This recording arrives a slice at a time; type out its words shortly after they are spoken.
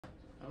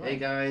Hey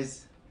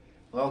guys,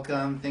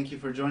 welcome. Thank you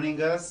for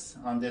joining us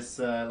on this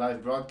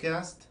live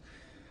broadcast.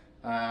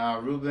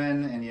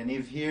 Ruben and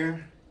Yaniv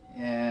here,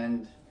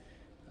 and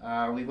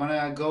we want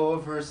to go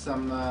over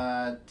some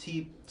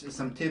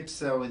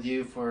tips with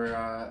you for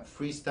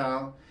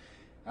freestyle.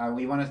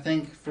 We want to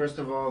thank first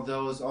of all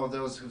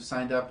those who've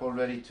signed up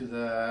already to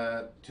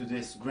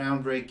this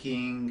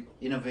groundbreaking,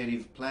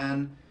 innovative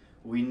plan.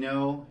 We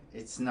know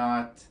it's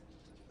not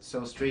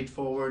so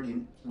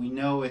straightforward. We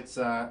know it's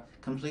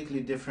completely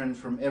different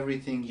from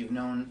everything you've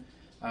known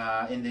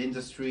in the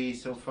industry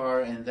so far,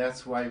 and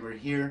that's why we're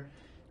here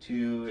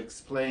to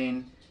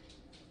explain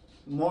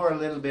more a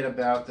little bit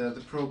about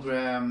the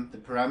program, the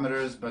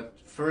parameters. But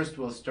first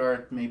we'll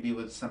start maybe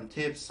with some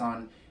tips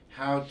on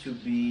how to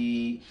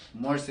be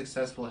more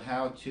successful,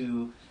 how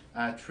to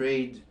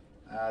trade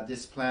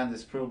this plan,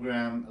 this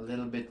program a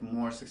little bit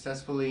more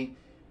successfully,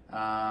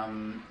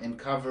 and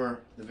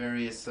cover the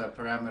various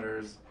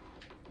parameters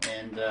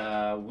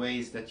and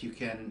ways that you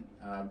can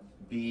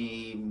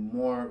be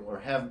more or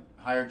have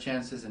higher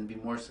chances and be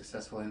more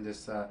successful in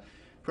this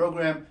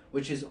program,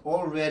 which is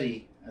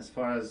already, as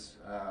far as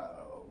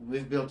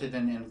we've built it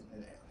and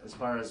as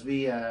far as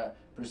we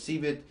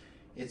perceive it,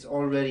 it's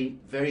already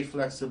very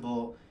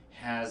flexible,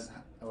 has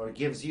or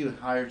gives you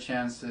higher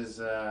chances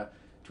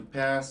to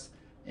pass,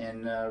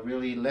 and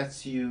really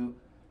lets you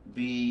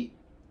be,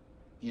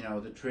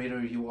 the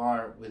trader you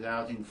are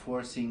without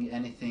enforcing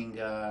anything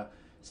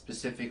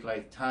specific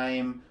like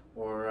time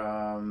or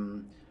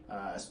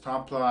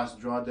stop loss,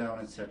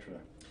 drawdown, etc.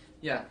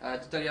 Yeah, I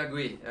totally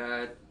agree.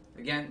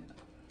 Again,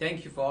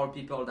 thank you for all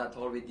people that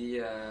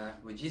already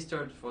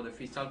registered for the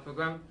freestyle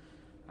program.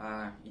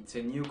 It's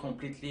a new,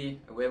 completely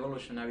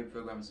revolutionary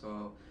program.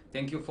 So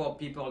thank you for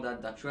people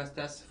that trust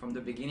us from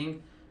the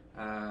beginning.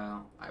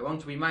 I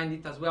want to remind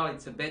it as well,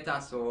 it's a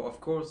beta, so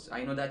of course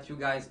I know that you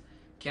guys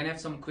can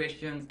have some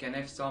questions, can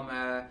have some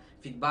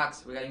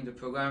feedbacks regarding the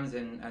programs,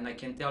 and I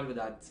can tell you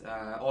that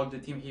all the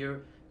team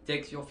here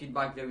takes your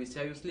feedback very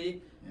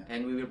seriously,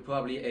 and we will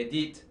probably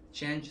edit,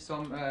 change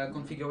some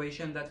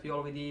configuration that we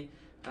already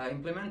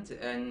implement,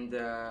 and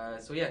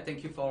so yeah,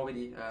 thank you for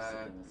already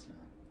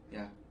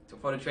so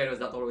for the traders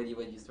that already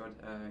registered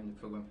in the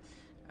program.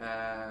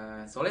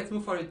 So let's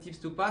move for the tips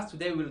to pass.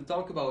 Today we'll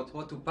talk about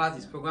how to pass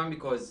this program,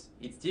 because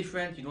it's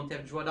different. You don't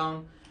have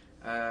drawdown,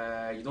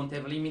 you don't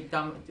have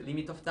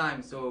limit of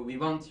time, so we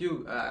want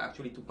you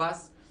actually to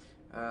pass.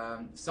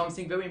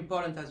 Something very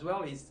important as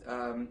well is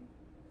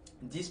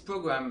this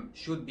program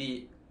should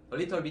be a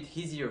little bit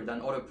easier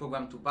than other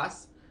program to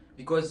pass,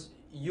 because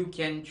you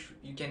can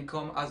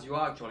come as you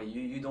are. Actually,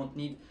 you don't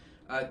need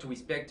to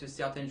respect a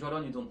certain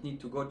drawdown, you don't need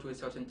to go to a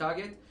certain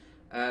target.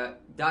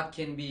 That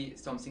can be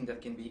something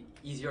that can be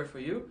easier for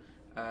you,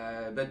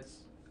 but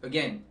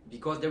again,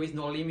 because there is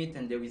no limit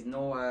and there is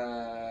no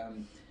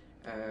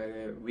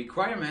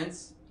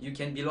requirements, you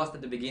can be lost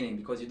at the beginning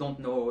because you don't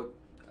know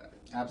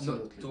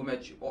too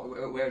much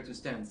where to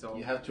stand. So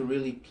you have to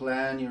really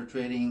plan your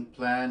trading,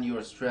 plan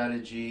your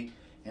strategy,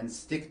 and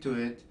stick to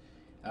it.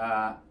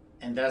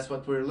 And that's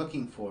what we're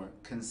looking for: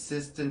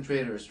 consistent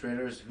traders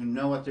who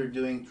know what they're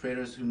doing,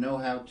 traders who know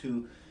how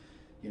to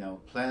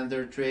plan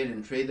their trade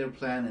and trade their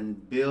plan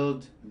and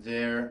build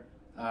their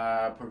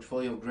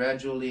portfolio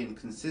gradually and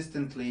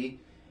consistently.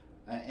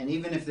 And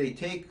even if they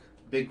take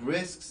big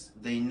risks,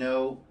 they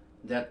know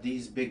that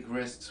these big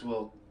risks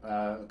will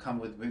come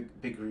with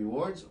big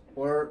rewards,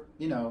 or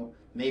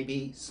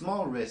maybe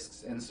small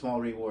risks and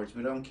small rewards.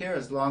 We don't care,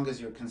 as long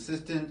as you're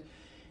consistent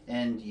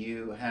and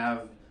you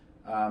have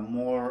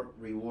more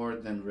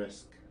reward than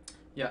risk.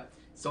 Yeah.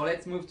 So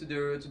let's move to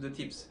the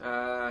tips.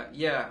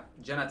 Yeah,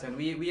 Jonathan,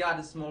 we had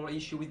a small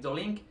issue with the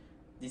link.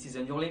 This is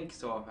a new link,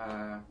 so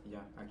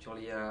yeah,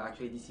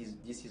 actually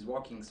this is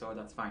working, so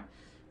that's fine.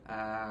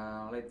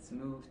 Let's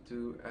move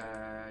to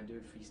the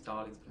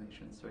freestyle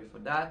explanation. Sorry for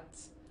that.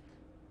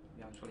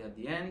 We're actually at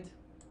the end.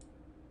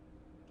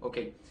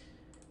 Okay.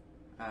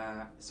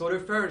 So the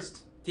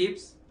first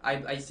tips,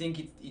 I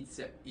think it's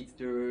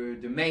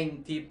the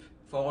main tip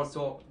for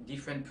also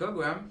different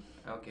program.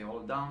 Okay,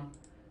 hold down.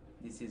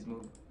 This is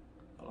move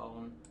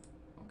alone.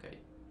 Okay.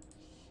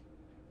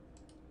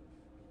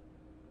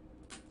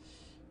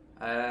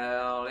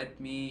 Let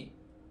me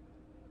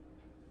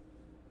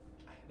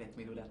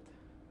do that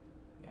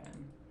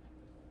again.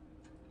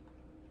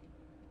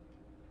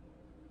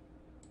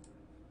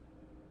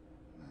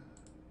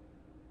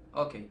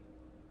 Okay.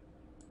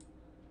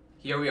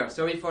 Here we are.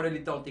 Sorry for the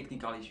little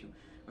technical issue.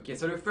 Okay,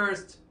 so the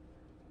first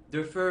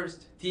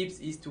tips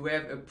is to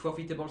have a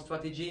profitable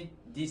strategy.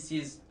 This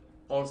is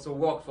also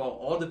work for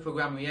all the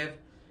program we have.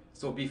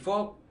 So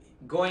before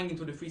going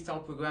into the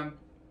freestyle program,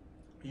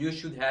 you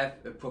should have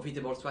a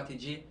profitable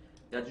strategy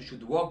that you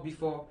should work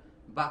before,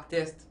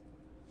 backtest,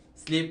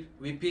 sleep,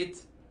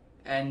 repeat,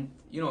 and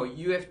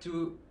you have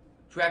to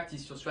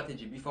practice your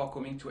strategy before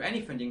coming to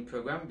any funding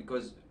program,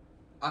 because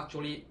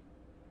actually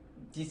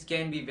this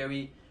can be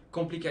very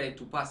complicated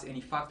to pass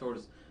any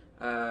factors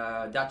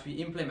that we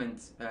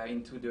implement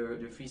into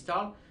the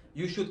freestyle.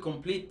 You should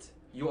complete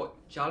your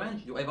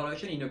challenge, your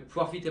evaluation in a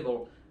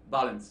profitable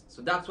balance.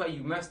 So that's why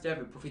you must have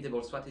a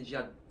profitable strategy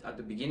at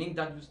the beginning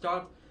that you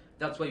start.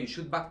 That's why you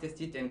should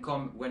backtest it and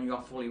come when you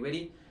are fully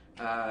ready,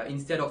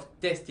 instead of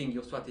testing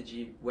your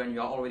strategy when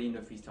you are already in the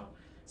freestyle.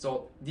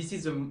 So this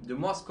is the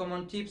most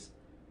common tips.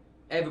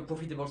 Have a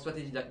profitable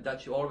strategy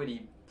that you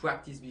already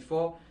practiced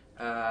before.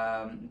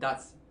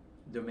 That's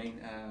the main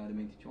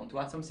tip. You want to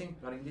add something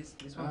regarding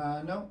this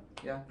one? No.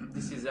 Yeah,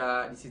 this is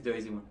the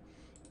easy one.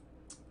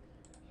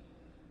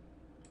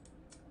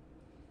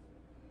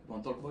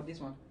 Want to talk about this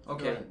one?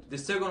 Okay. The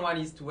second one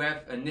is to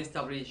have an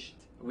established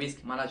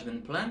risk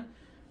management plan.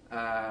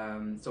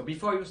 So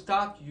before you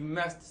start, you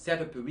must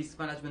set up a risk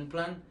management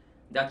plan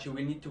that you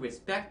will need to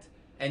respect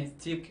and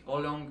stick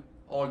along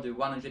all the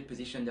 100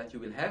 positions that you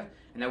will have.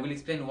 And I will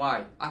explain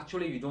why.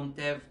 Actually, you don't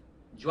have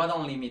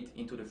drawdown limit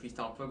into the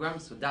freestyle program,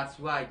 so that's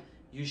why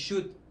you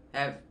should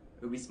have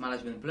a risk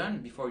management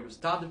plan before you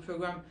start the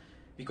program.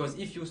 Because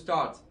if you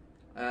start,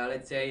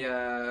 let's say,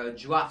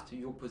 draft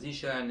your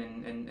position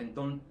and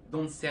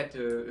don't set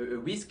a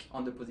risk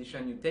on the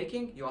position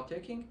you are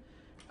taking,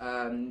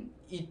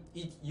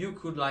 you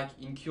could like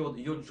incur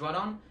your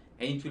drawdown,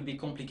 and it will be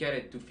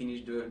complicated to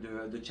finish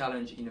the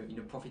challenge in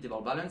a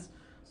profitable balance.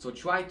 So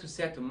try to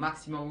set a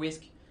maximum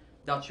risk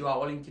that you are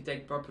willing to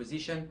take per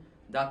position.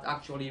 That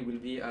actually will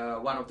be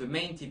one of the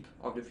main tips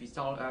of the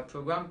freestyle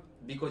program,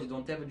 because you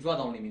don't have a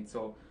drawdown limit.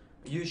 So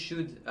you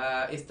should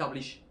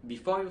establish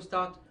before you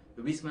start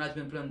a risk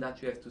management plan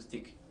that you have to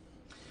stick.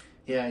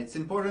 Yeah, it's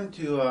important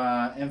to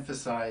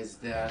emphasize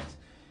that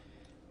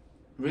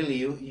really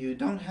you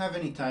don't have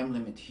any time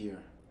limit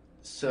here.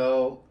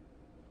 So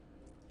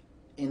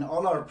in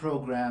all our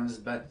programs,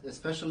 but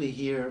especially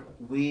here,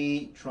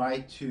 we try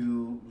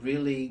to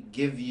really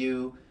give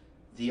you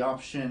the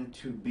option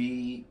to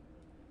be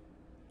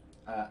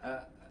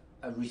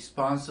a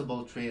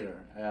responsible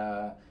trader,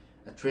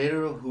 a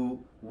trader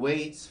who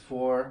waits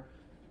for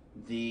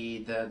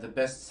the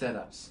best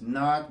setups.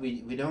 Not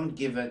we don't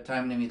give a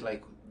time limit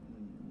like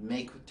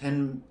make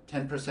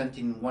 10%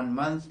 in 1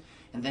 month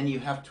and then you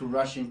have to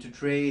rush into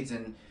trades,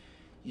 and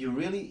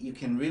you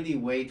can really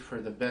wait for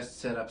the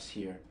best setups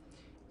here.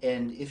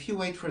 And if you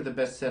wait for the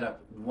best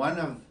setup,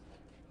 one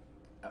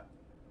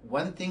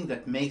thing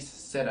that makes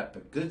setup a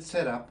good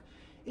setup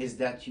is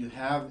that you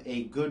have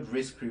a good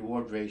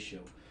risk-reward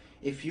ratio.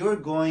 If you're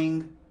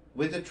going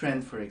with a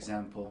trend, for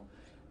example,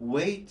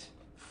 wait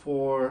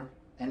for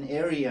an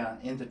area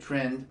in the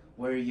trend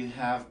where you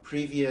have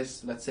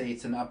previous, let's say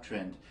it's an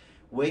uptrend.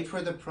 Wait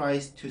for the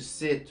price to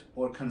sit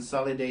or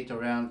consolidate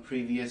around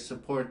previous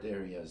support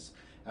areas,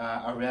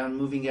 around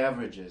moving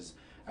averages,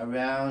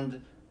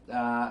 around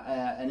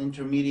an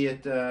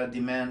intermediate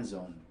demand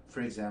zone,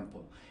 for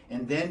example.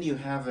 And then you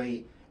have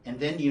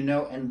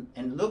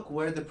and look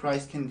where the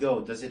price can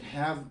go. Does it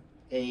have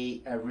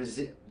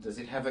does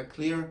it have a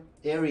clear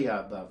area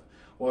above,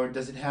 or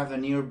does it have a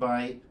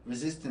nearby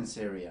resistance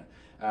area,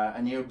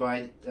 a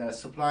nearby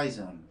supply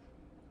zone?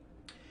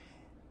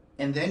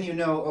 And then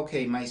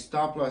okay, my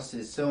stop loss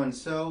is so and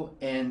so,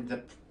 and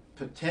the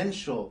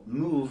potential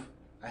move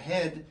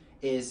ahead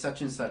is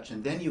such and such,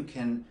 and then you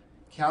can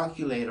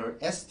calculate or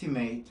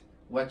estimate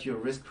what your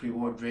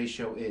risk-reward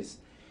ratio is.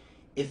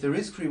 If the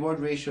risk-reward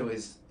ratio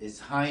is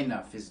high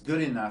enough, is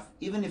good enough,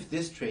 even if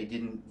this trade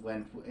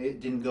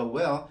didn't go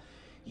well,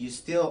 you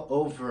still,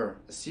 over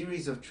a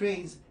series of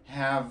trades,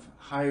 have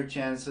higher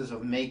chances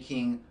of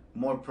making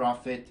more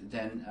profit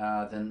than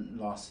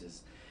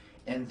losses.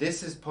 And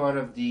this is part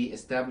of the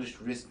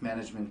established risk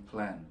management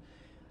plan.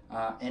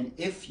 And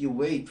if you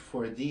wait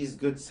for these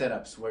good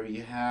setups where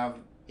you have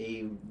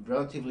a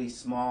relatively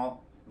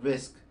small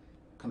risk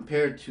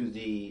compared to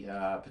the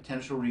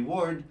potential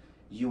reward,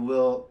 you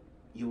will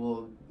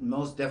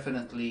most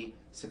definitely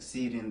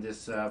succeed in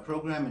this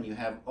program, and you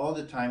have all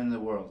the time in the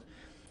world.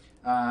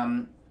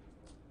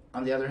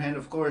 On the other hand,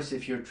 of course,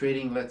 if you're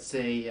trading, let's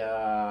say,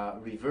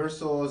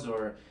 reversals,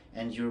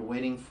 and you're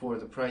waiting for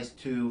the price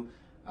to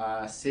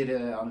sit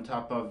on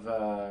top of,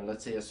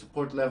 let's say, a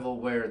support level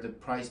where the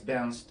price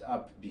bounced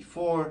up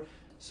before,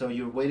 so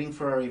you're waiting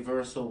for a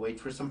reversal, wait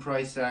for some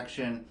price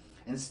action,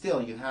 and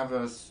still you have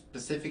a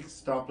specific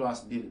stop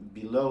loss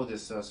below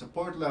this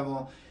support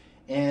level,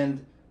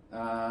 and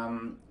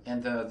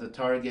the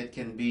target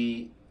can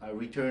be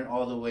return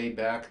all the way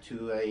back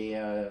to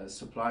a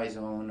supply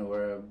zone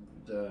or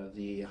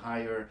the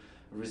higher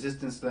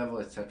resistance level,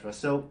 etc.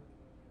 So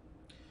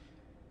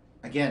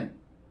again,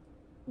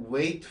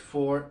 wait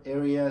for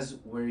areas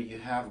where you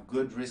have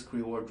good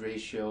risk-reward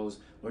ratios,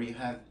 where you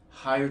have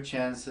higher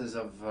chances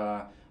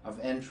of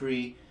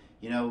entry.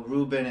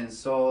 Ruben and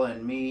Sol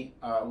and me,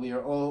 we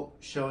are all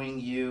showing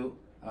you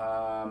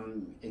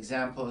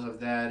examples of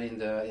that in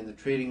the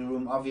trading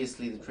room.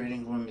 Obviously, the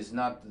trading room is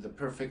not the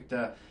perfect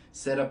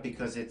setup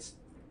because it's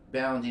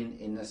bound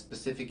in a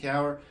specific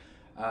hour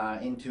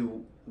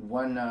into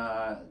one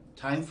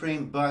time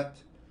frame, but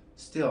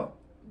still,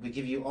 we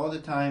give you all the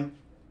time.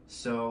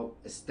 So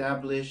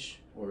establish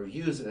or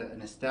use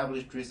an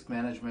established risk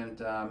management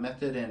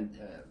method, and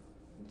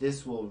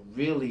this will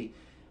really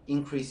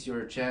increase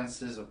your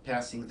chances of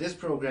passing this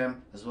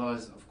program as well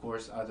as, of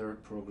course, other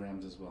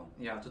programs as well.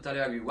 Yeah, totally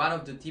agree. One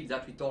of the tips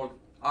that we talk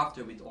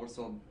after, we'd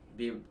also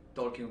be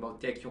talking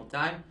about take your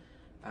time.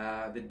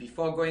 But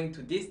before going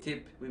to this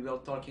tip, we will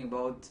talking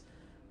about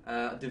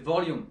the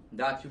volume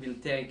that you will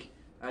take.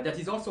 That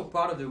is also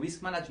part of the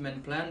risk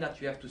management plan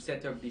that you have to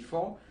set up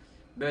before.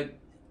 But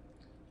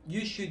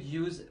you should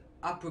use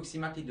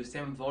approximately the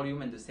same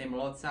volume and the same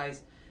lot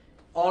size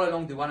all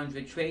along the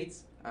 100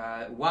 trades.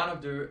 One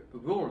of the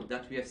rules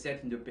that we have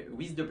set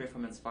with the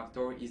performance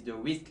factor is the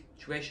risk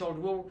threshold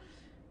rule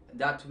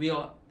that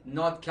will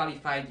not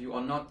qualify you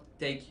or not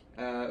take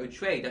a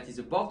trade that is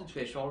above the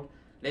threshold.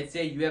 Let's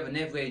say you have an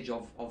average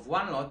of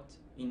one lot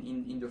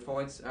in the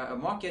Forex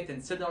market,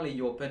 and suddenly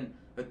you open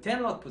a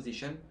 10 lot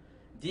position.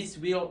 This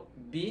will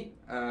be,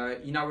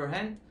 in our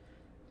hand,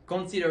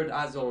 considered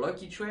as a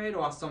lucky trade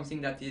or as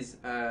something that is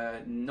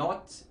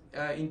not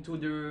into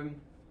the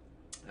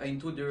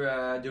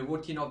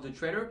routine of the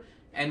trader,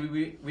 and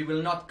we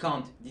will not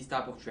count this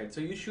type of trade.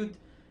 So you should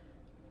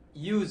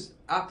use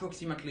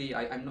approximately,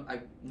 I'm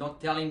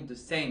not telling the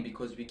same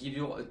because we give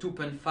you a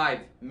 2.5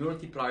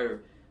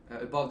 multiplier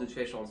above the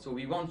threshold. So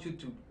we want you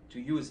to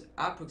use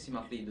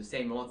approximately the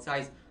same lot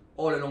size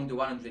all along the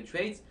 100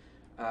 trades.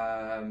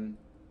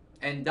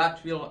 And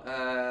that will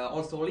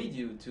also lead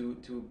you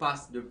to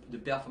pass the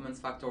performance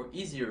factor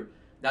easier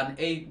than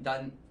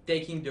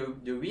taking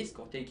the risk,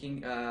 or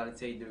taking let's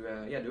say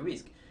the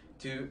risk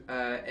to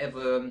have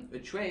a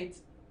trade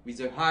with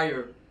a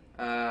higher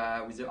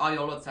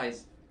lot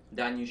size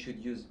than you should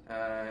use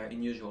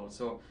in usual.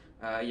 So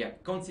yeah,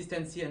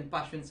 consistency and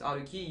patience are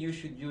the key. You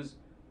should use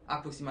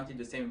approximately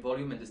the same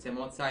volume and the same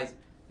lot size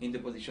in the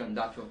position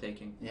that you're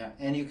taking. Yeah,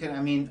 and you can,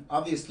 I mean,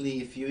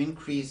 obviously if you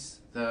increase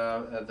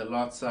the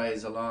lot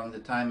size along the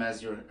time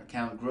as your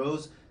account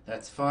grows,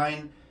 that's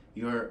fine.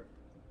 Your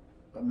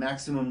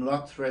maximum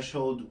lot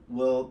threshold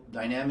will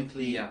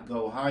dynamically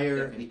go higher.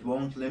 Definitely. It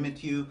won't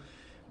limit you,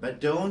 but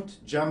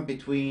don't jump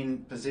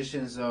between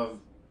positions of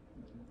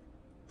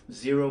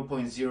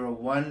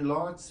 0.01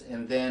 lots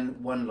and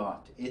then one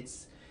lot.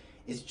 It's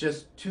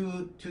just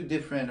too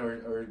different,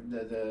 or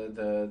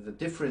the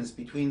difference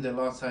between the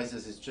lot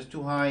sizes is just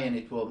too high, and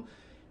it will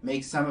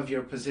make some of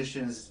your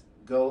positions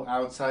go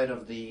outside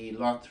of the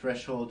lot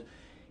threshold.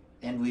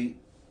 And we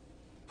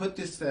put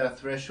this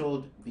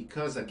threshold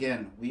because,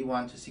 again, we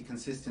want to see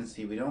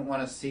consistency. We don't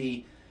want to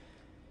see,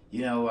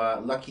 you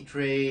know, lucky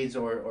trades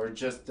or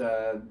just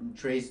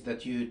trades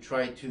that you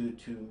try to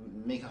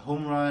make a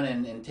home run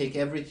and take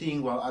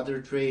everything, while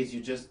other trades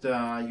you just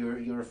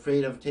you're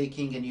afraid of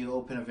taking and you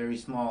open a very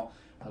small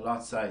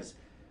lot size.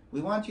 We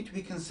want you to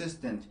be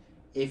consistent.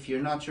 If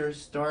you're not sure,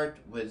 start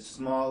with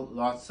small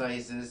lot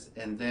sizes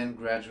and then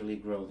gradually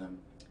grow them.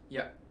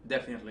 Yeah,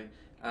 definitely.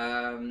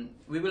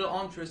 We will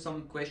answer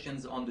some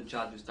questions on the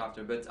chat just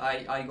after, but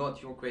I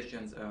got your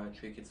questions,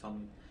 Trick. It's on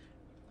me.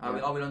 I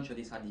will answer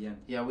this at the end.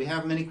 Yeah, we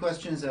have many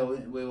questions.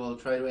 We will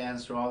try to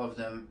answer all of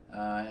them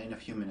in a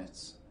few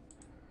minutes.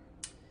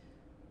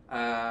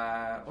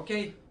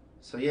 Okay.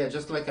 So yeah,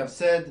 just like I've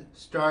said,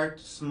 start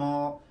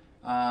small.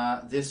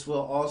 This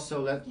will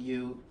also let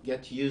you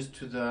get used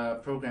to the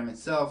program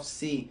itself,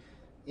 see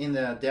in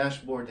the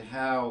dashboard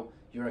how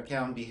your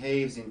account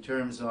behaves in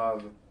terms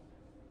of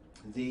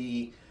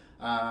the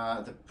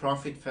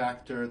profit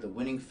factor, the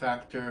winning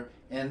factor,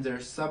 and their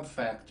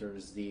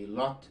sub-factors, the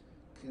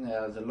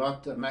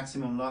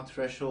maximum lot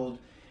threshold,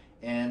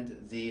 and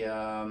the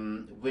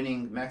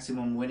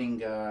maximum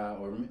winning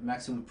or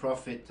maximum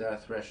profit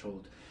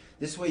threshold.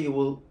 This way you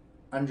will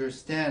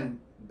understand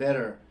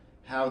better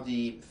how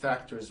the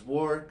factors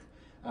work.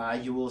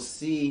 You will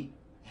see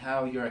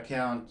how your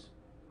account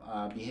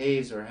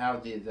behaves, or how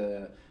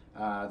the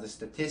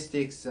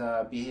statistics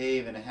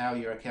behave, and how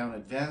your account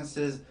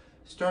advances.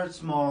 Start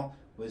small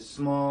with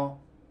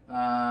small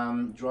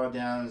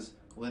drawdowns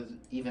with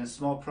even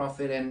small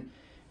profit. And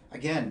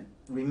again,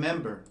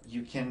 remember,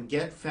 you can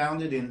get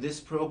founded in this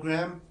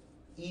program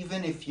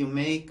even if you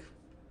make,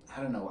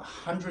 I don't know,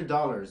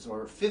 $100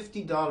 or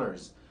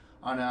 $50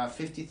 on a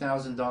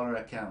 $50,000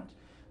 account.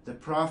 The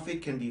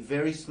profit can be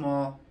very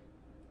small,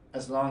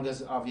 as long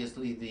as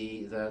obviously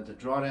the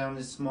drawdown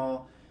is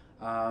small,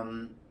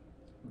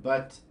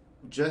 but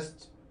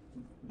just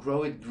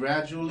grow it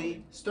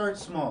gradually. Start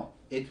small.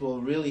 It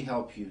will really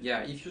help you.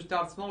 Yeah, if you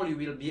start small, you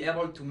will be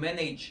able to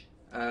manage,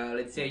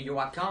 let's say,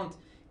 your account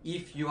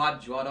if you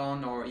had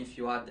drawdown, or if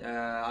you had,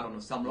 I don't know,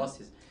 some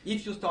losses.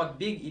 If you start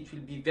big, it will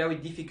be very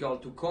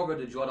difficult to cover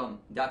the drawdown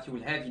that you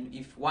will have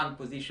if one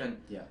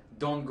position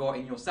don't go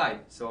in your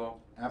side.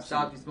 So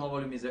start with small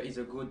volume is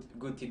a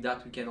good tip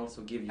that we can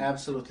also give you.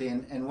 Absolutely.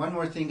 And one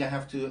more thing I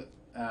have to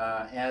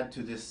add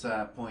to this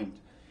point.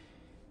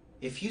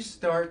 If you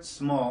start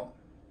small,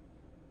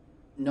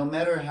 no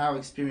matter how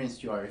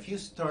experienced you are, if you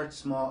start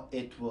small,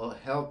 it will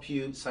help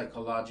you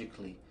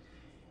psychologically,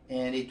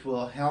 and it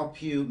will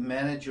help you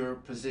manage your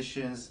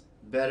positions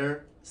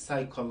better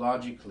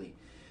psychologically.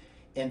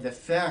 And the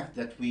fact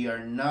that we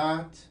are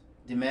not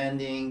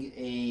demanding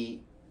a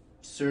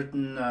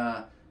certain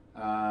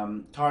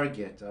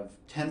target of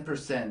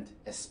 10%,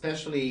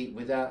 especially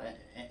without,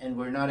 and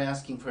we're not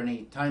asking for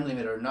any time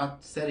limit or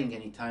not setting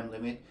any time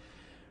limit,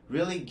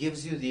 really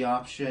gives you the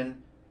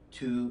option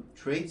to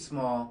trade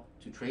small,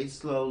 to trade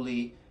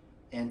slowly,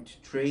 and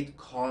to trade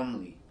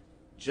calmly.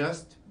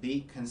 Just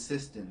be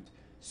consistent.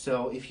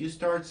 So if you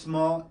start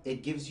small,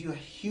 it gives you a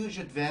huge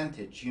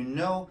advantage. You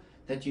know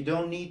that you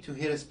don't need to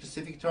hit a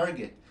specific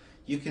target.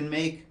 You can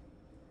make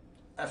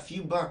a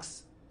few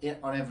bucks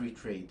on every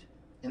trade,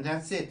 and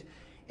that's it.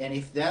 And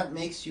if that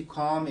makes you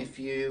calm, if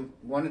you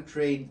want to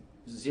trade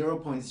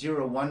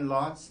 0.01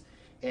 lots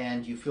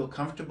and you feel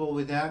comfortable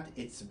with that,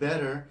 it's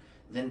better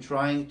than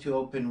trying to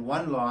open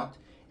one lot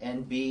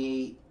and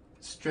be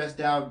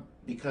stressed out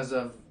because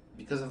of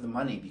the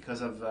money,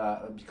 because of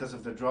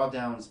the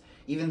drawdowns.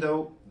 Even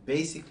though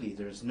basically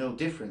there's no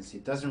difference,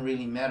 it doesn't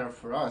really matter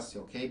for us,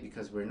 okay?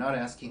 Because we're not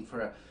asking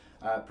for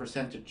a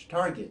percentage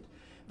target.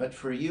 But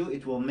for you,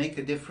 it will make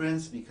a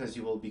difference because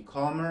you will be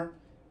calmer,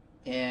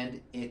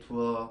 and it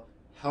will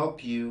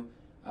help you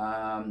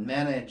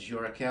manage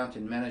your account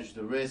and manage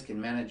the risk and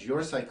manage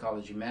your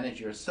psychology, manage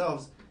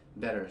yourselves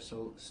better.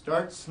 So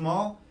start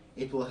small.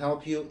 It will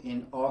help you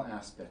in all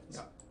aspects.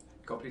 Yeah,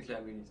 completely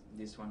agree with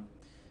this one.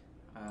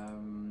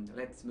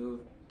 Let's move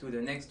to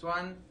the next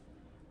one.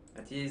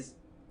 That is,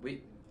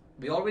 we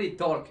already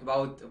talked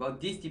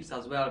about these tips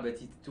as well,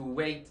 but it's to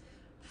wait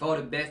for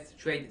the best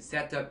trade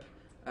setup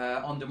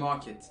on the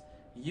market.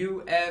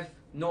 You have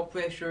no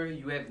pressure,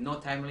 you have no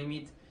time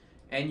limit,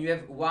 and you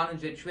have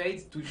 100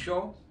 trades to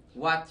show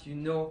what you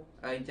know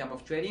in terms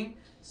of trading.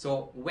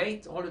 So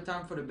wait all the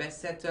time for the best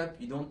setup.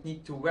 You don't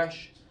need to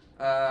rush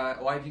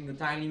or having a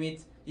time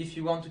limit. If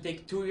you want to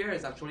take 2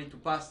 years actually to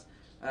pass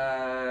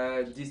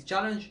this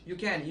challenge, you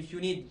can. If you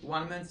need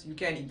 1 month, you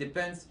can. It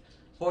depends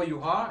how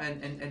you are,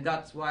 and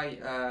that's why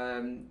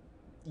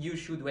you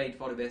should wait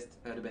for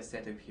the best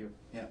setup here.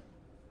 Yeah.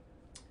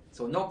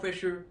 So no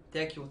pressure,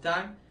 take your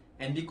time,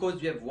 and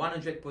because you have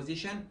 100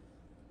 position,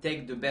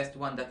 take the best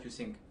one that you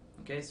think.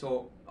 Okay,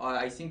 so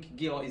I think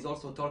Gil is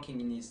also talking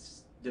in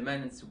his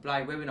demand and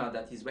supply webinar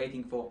that he's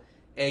waiting for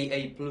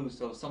AA plus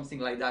or something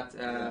like that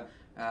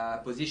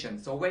position.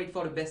 So wait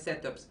for the best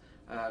setups,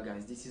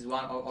 guys. This is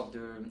one of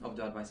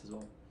the advice as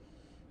well.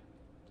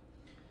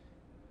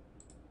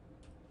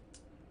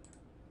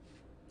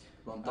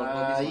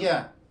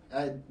 Yeah,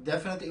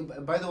 definitely.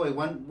 By the way,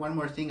 one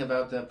more thing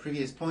about the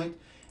previous point.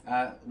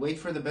 Wait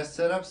for the best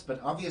setups, but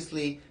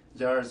obviously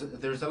there's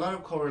a lot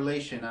of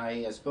correlation.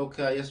 I spoke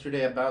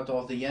yesterday about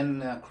all the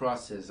yen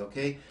crosses.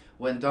 Okay,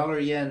 when dollar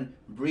yen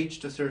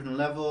breached a certain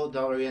level,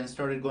 dollar yen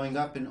started going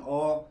up, and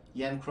all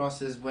yen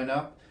crosses went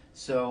up.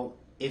 So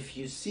if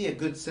you see a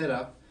good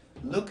setup,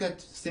 look at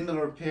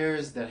similar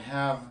pairs that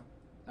have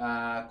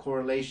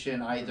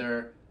correlation,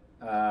 either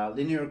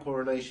linear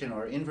correlation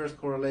or inverse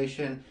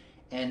correlation,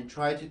 and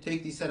try to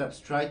take these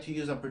setups. Try to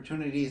use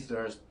opportunities.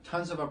 There's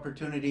tons of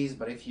opportunities,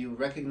 but if you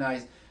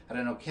recognize, I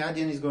don't know, CAD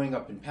yen is going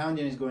up and pound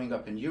yen is going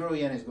up and euro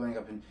yen is going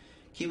up and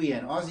Kiwi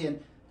yen, Aussie yen,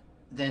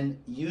 then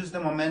use the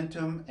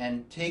momentum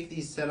and take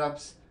these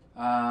setups.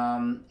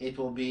 It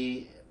will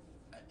be,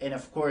 and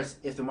of course,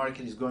 if the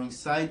market is going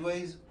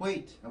sideways,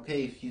 wait.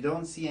 Okay, if you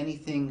don't see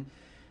anything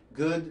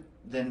good,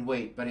 then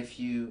wait. But if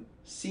you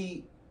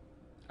see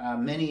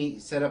many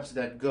setups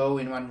that go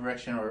in one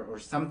direction, or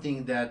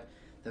something that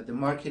the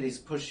market is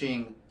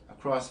pushing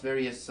across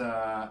various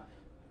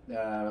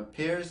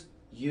pairs,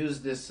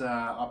 use this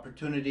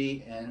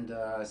opportunity and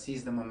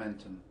seize the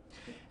momentum.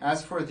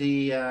 As for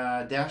the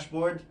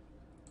dashboard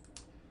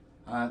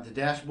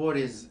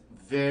is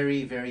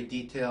very, very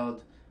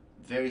detailed,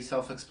 very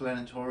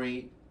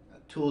self-explanatory,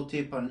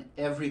 tooltip on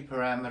every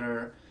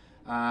parameter.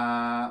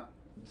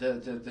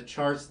 The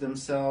charts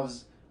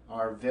themselves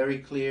are very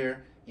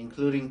clear,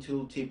 including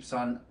tooltips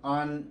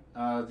on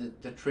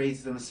the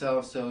trades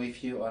themselves. So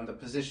if you, on the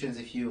positions,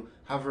 if you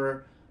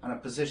hover on a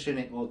position,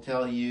 it will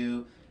tell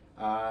you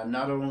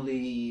not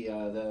only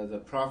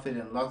the profit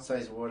and lot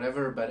size or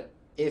whatever, but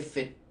if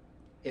it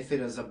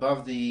is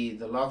above the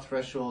lot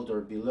threshold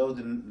or below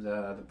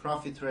the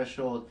profit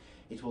threshold,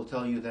 it will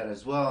tell you that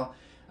as well.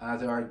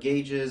 There are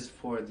gauges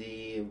for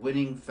the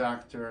winning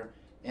factor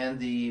and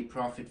the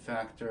profit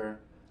factor,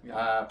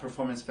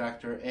 performance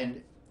factor,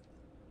 and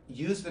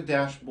use the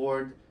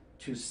dashboard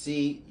to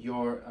see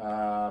your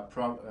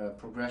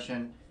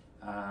progression.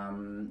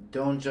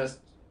 Don't just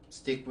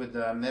stick with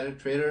the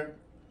MetaTrader.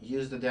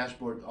 Use the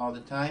dashboard all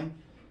the time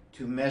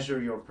to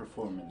measure your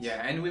performance.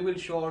 Yeah, and we will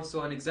show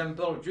also an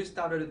example just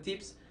out of the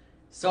tips,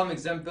 some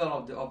example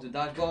of the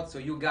dashboard, so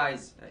you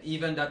guys,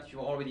 even that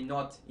you're already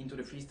not into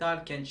the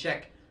freestyle, can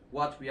check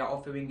what we are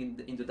offering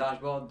in the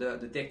dashboard.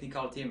 The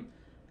technical team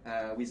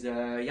with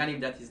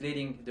Yaniv that is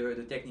leading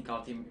the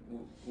technical team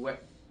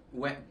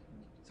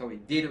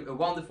did a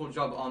wonderful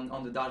job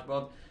on the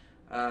dashboard.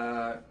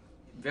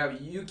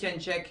 You can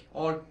check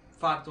all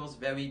factors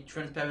very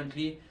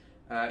transparently.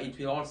 It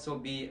will also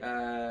be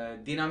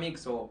dynamic,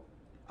 so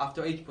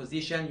after each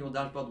position your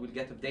dashboard will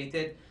get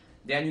updated.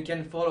 Then you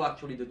can follow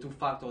actually the 2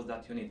 factors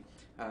that you need.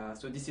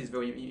 So this is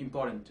very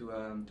important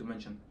to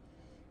mention.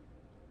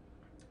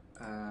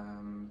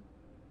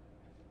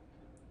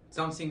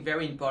 Something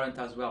very important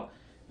as well.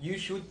 You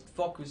should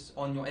focus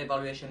on your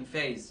evaluation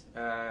phase.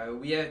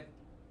 We have,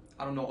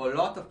 I don't know, a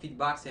lot of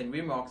feedbacks and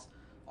remarks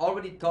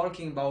already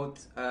talking about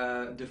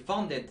the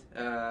funded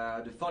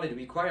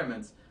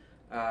requirements.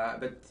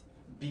 But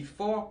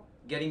before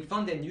getting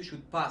funded, you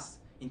should pass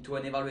into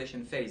an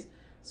evaluation phase.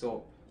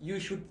 So you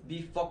should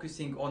be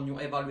focusing on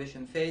your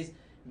evaluation phase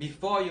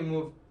before you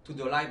move to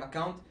the live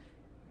account.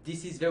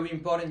 This is very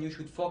important. You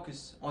should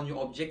focus on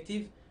your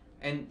objective,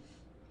 and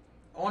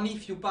only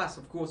if you pass,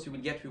 of course, you will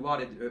get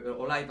rewarded a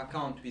live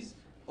account with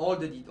all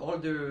the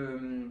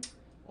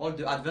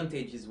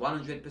advantages,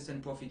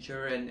 100% profit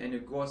share and a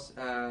gross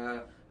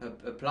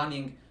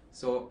planning.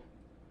 So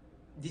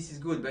this is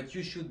good, but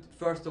you should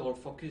first of all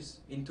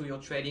focus into your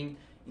trading,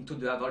 into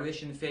the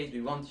evaluation phase.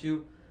 We want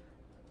you,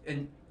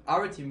 and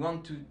our team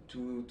want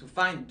to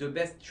find the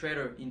best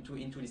trader into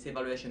this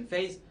evaluation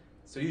phase.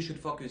 So you should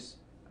focus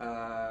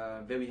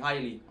very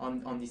highly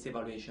on this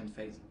evaluation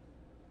phase.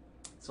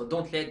 So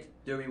don't let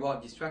the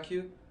reward distract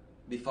you.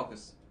 Be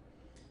focused.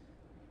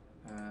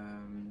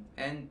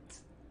 And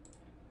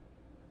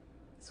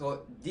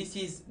so this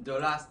is the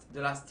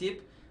last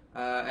tip,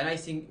 and I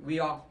think we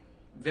are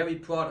very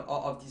proud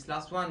of this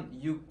last one.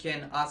 You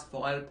can ask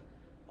for help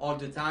all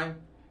the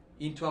time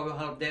into our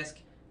help desk.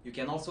 You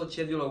can also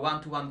schedule a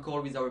one-to-one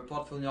call with our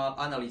portfolio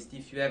analyst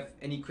if you have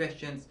any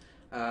questions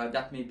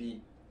that may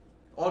be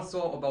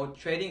also about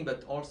trading,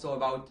 but also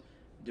about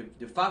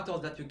the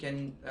factors that you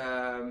can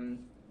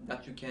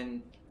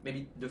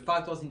maybe the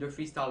factors in the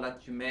freestyle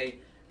that you may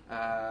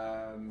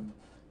I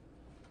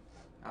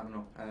don't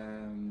know,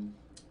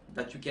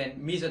 that you can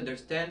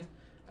misunderstand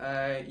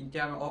in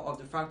terms of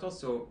the factors.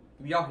 So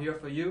we are here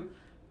for you.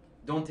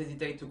 Don't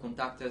hesitate to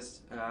contact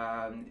us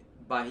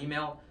by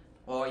email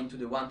or into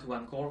the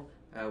one-to-one call.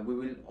 We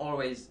will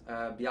always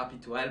be happy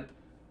to help.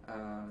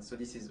 So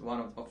this is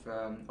one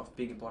of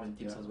big important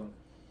tips as well.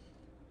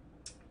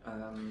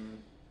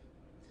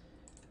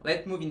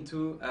 Let's move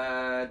into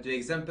the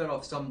example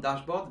of some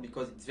dashboard,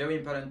 because it's very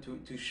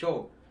important to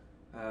show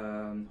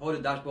how the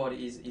dashboard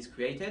is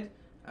created.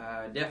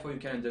 Therefore, you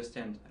can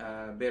understand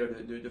better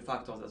the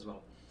factors as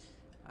well.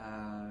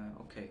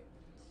 Okay.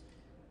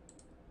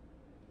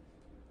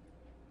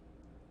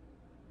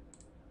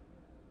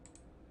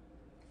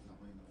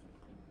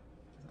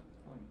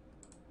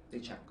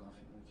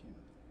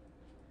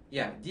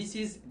 Yeah, this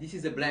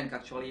is a blank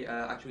actually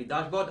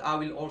dashboard. I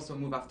will also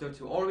move after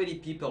to already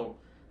people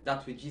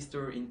that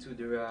register into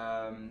the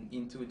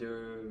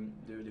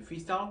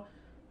freestyle.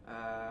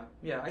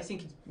 Yeah, I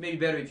think it may be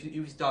better if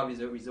you start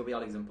with a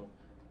real example.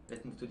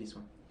 Let's move to this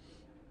one.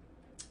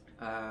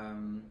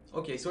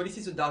 Okay, so this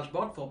is a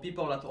dashboard for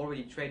people that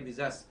already trade with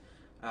us.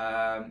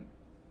 The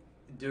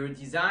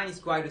design is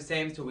quite the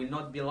same, so will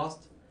not be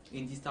lost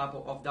in this type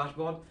of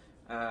dashboard.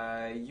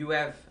 You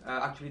have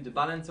actually the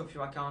balance of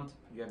your account,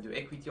 you have the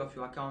equity of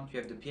your account, you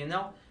have the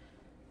P&L,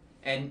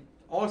 and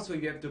also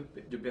you have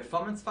the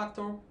performance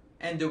factor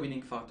and the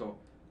winning factor.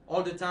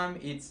 All the time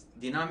it's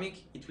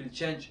dynamic, it will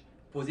change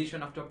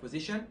position after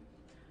position.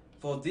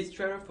 For this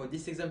trader, for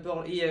this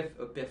example, he have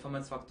a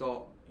performance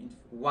factor in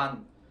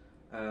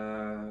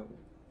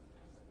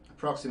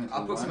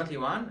approximately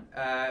one,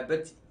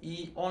 but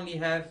he only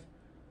have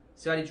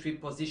 33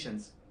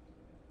 positions.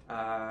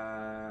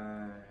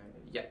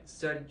 Yeah,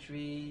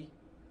 13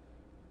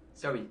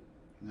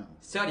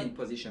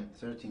 position.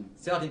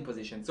 13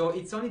 position. So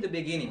it's only the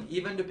beginning.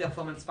 Even the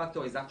performance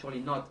factor is actually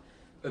not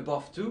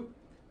above 2.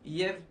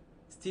 You have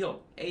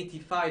still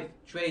 85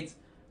 trades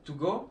to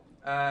go.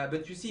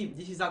 But you see,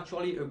 this is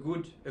actually a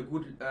good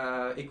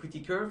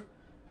equity curve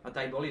that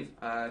I believe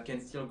can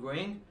still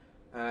growing.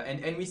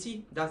 And we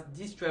see that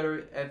this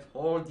trader have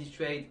all this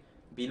trade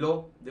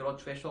below the lot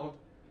threshold.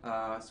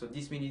 So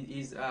this means it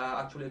is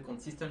actually a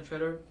consistent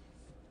trader.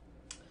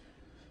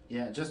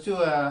 Yeah, just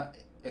to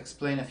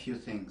explain a few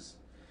things.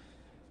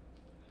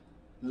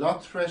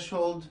 Lot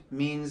threshold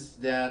means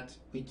that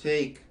we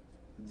take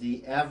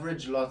the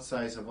average lot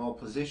size of all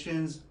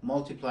positions,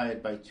 multiply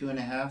it by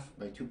 2.5,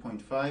 by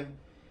 2.5,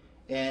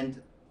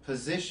 and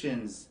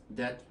positions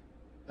that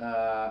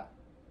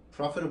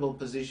profitable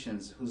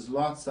positions whose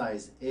lot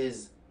size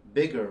is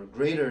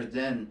greater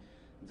than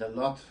the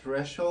lot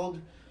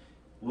threshold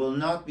will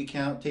not be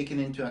taken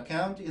into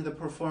account in the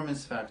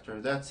performance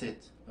factor. That's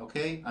it.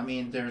 Okay, I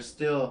mean they're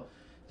still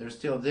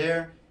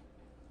there.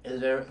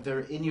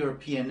 They're in your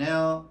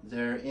P&L.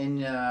 They're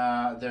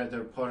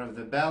part of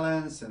the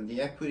balance and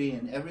the equity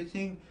and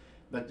everything,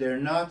 but they're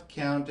not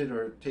counted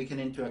or taken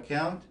into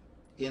account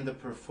in the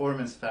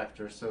performance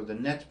factor. So the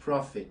net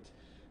profit,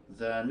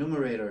 the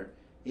numerator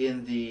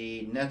in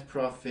the net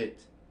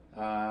profit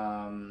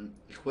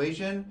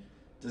equation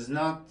does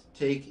not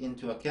take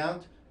into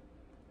account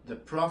the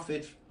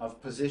profit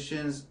of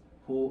positions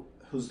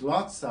whose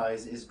lot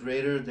size is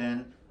greater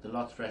than the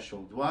lot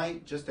threshold. Why?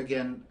 Just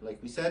again, like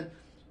we said,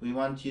 we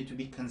want you to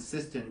be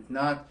consistent,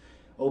 not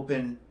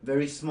open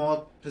very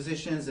small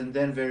positions and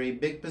then very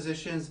big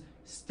positions.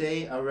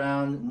 Stay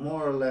around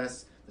more or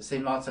less the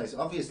same lot size.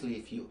 Obviously,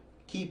 if you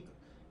keep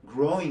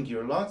growing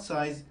your lot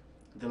size,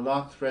 the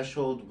lot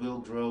threshold will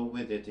grow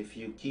with it. If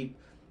you keep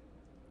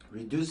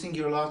reducing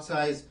your lot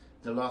size,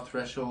 the lot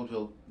threshold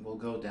will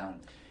go down.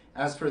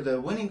 As for the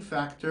winning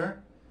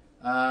factor,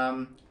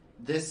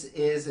 this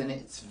is, and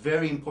it's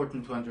very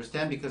important to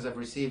understand because I've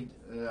received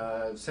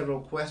several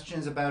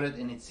questions about it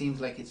and it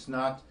seems like it's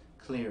not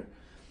clear.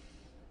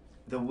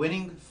 The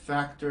winning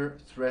factor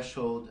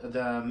threshold,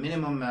 the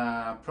minimum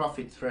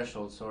profit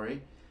threshold,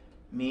 sorry,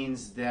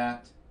 means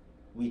that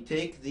we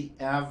take the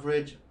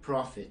average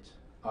profit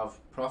of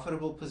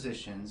profitable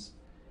positions,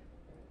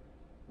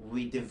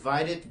 we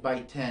divide it by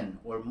 10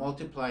 or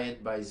multiply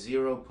it by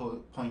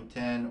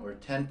 0.10 or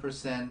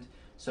 10%.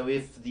 So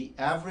if the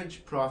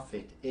average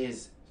profit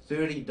is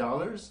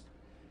 $30,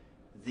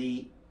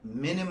 the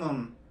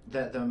minimum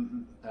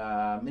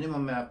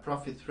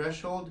profit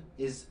threshold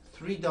is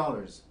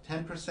 $3,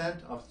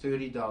 10% of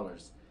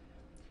 $30.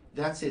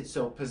 That's it.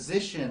 So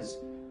positions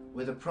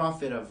with a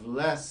profit of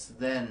less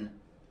than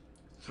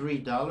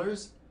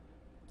 $3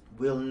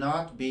 will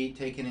not be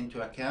taken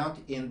into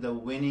account in the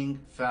winning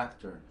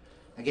factor.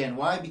 Again,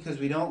 why? Because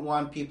we don't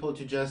want people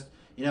to just,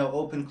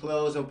 open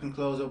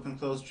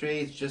close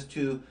trades just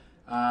to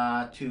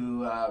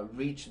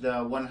reach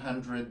the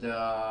 100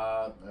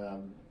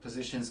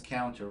 positions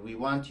counter. We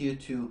want you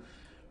to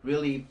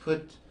really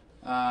put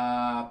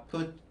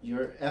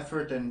your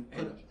effort and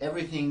put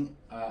everything,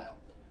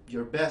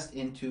 your best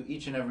into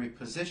each and every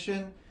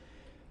position.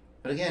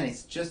 But again,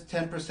 it's just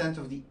 10%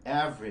 of the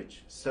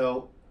average.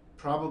 So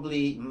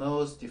probably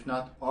most, if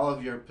not all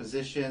of your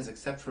positions,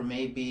 except for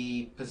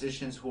maybe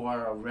positions who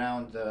are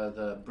around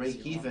the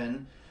break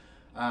even,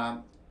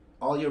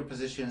 all your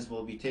positions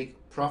will be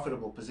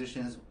profitable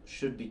positions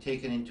should be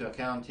taken into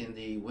account in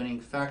the winning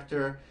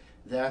factor.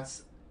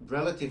 That's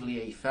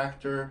relatively a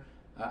factor,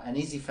 an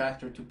easy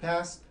factor to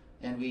pass,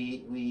 and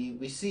we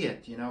see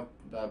it.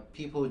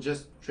 People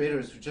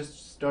traders who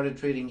just started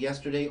trading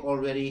yesterday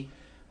already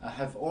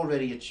have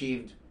already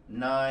achieved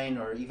 9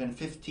 or even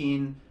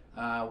 15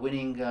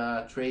 winning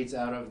trades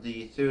out of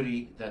the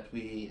 30 that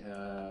we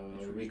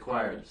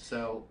required.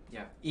 So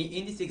yeah,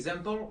 in this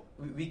example,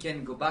 we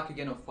can go back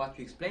again of what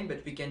you explained,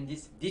 but we can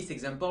this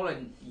example,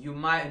 and you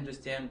might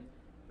understand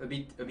a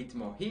bit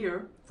more.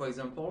 Here, for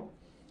example,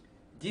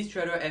 this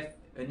trader have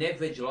an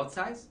average lot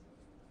size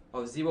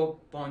of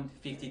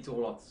 0.52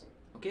 lots.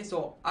 Okay,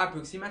 so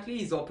approximately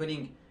he's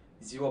opening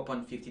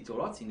 0.52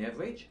 lots in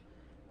average.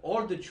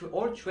 All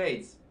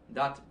trades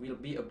that will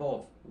be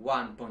above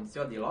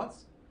 1.30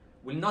 lots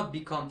will not be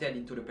counted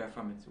into the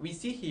performance. We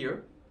see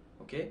here,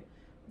 okay,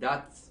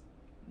 that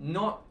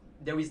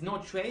there is no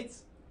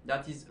trades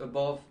that is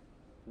above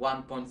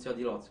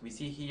 1.30 lots. We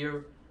see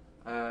here,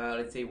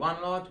 let's say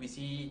 1 lot, we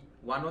see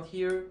 1 lot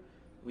here,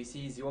 we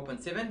see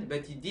 0.7,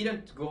 but it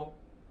didn't go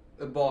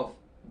above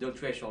the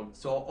threshold.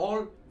 So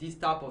all these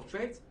type of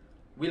trades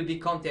will be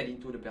counted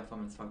into the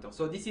performance factor.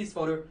 So this is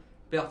for the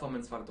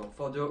performance factor.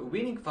 For the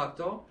winning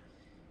factor,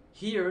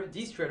 here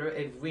this trader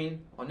have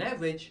win on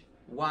average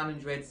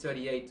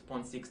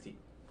 138.60.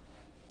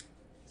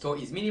 So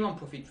his minimum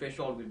profit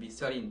threshold will be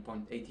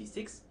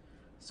 13.86.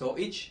 So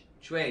each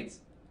trade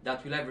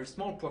that will have a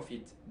small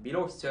profit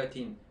below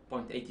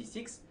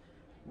 13.86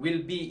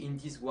 will be in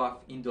this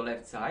graph in the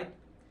left side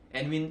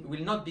and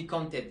will not be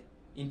counted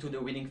into the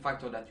winning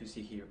factor that you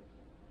see here.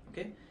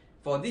 Okay?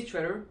 For this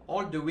trader,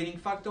 all the winning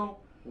factor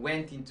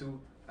went into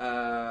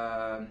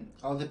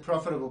all the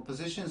profitable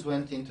positions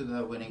went into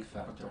the winning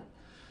factor.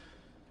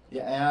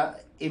 Yeah,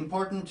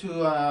 important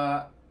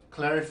to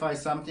clarify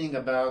something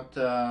about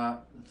the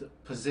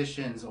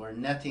positions or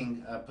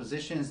netting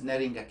positions,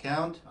 netting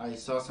account. I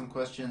saw some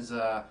questions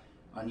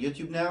on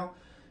YouTube now.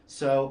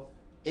 So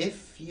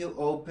if you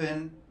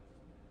open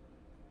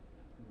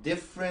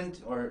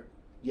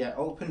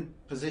open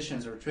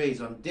positions or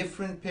trades on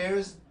different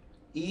pairs,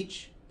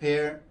 each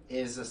pair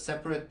is a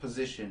separate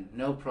position,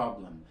 no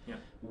problem. Yeah.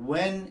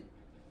 When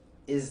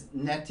is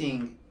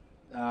netting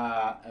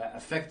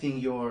affecting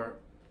your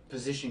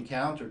position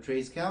count or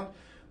trades count?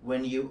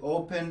 When you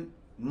open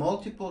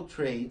multiple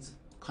trades,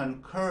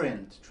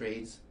 concurrent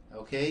trades,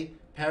 okay,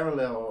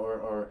 parallel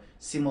or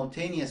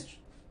simultaneous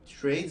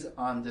trades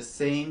on the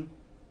same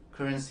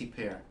currency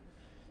pair.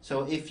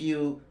 So if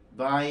you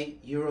buy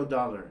euro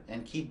dollar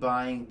and keep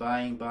buying,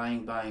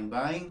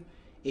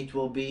 it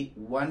will be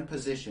one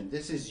position.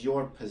 This is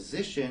your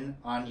position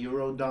on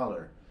euro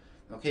dollar.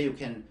 Okay, you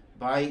can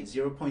buy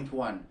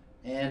 0.1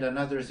 and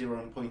another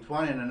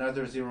 0.1 and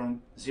another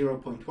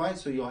 0.1,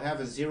 so you'll have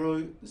a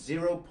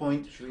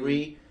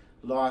 0.3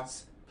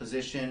 lots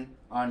position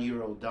on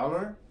euro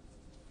dollar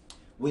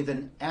with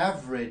an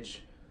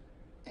average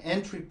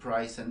entry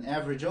price, an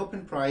average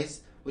open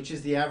price, which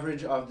is the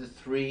average of the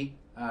 3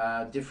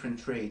 different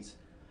trades.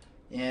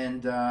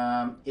 And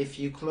if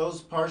you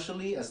close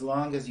partially, as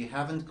long as you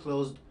haven't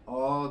closed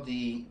all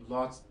the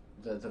lots,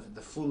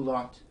 the full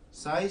lot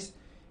size,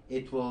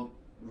 it will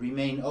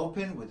remain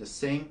open with the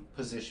same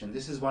position.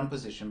 This is one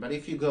position. But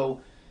if you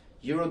go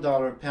euro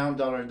dollar, pound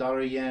dollar,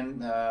 dollar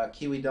yen,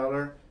 Kiwi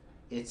dollar,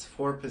 it's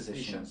 4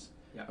 positions.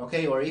 Yeah.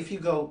 Okay, or if you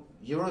go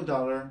euro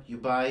dollar, you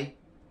buy,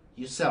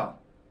 you sell.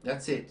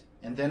 That's it.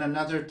 And then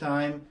another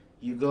time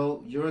you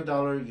go euro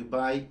dollar, you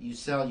buy, you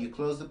sell, you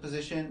close the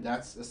position.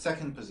 That's a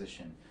second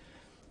position.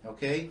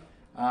 Okay.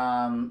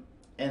 And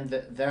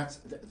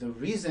the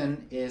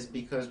reason is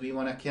because we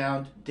want to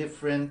count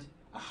different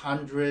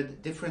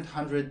 100 different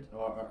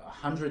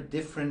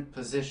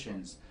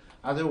positions.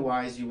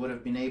 Otherwise, you would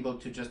have been able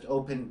to just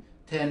open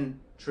 10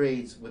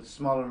 trades with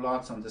smaller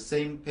lots on the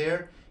same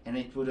pair, and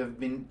it would have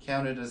been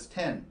counted as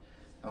 10.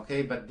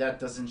 Okay, but that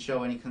doesn't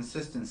show any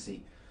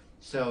consistency.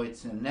 So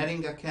it's a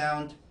netting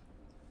account,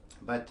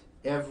 but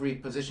every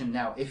position.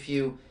 Now, if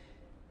you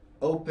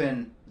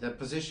open the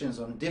positions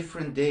on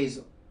different days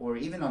or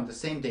even on the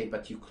same day,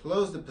 but you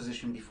close the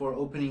position before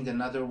opening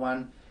another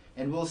one,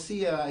 and we'll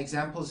see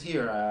examples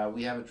here.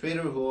 We have a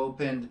trader who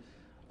opened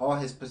all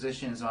his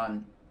positions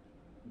on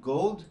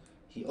gold.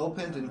 He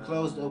opened and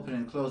closed, opened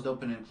and closed,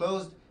 opened and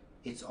closed.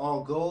 It's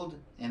all gold,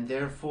 and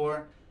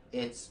therefore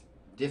it's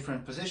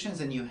different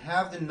positions, and you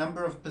have the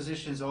number of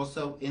positions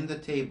also in the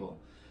table.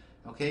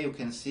 Okay, you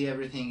can see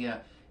everything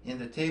in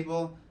the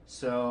table.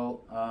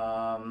 So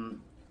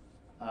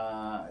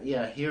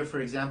yeah, here for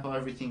example,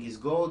 everything is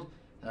gold.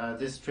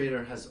 This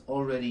trader has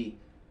already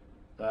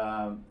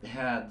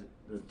had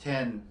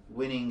 10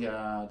 winning,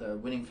 the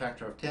winning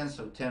factor of 10,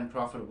 so 10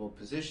 profitable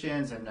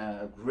positions and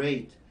a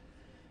great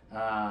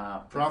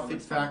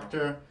profit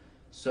factor.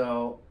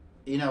 So,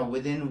 you know,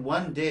 within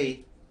one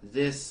day,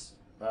 this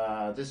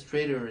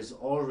trader is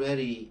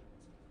already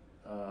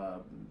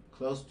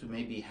close to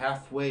maybe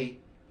halfway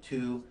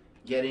to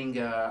getting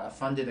a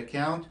funded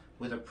account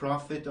with a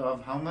profit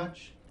of how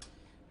much?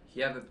 He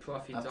have a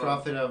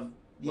profit of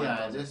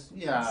yeah, this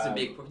is a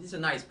big profit. This is a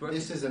nice profit.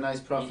 This is a nice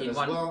profit as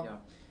one, well. yeah.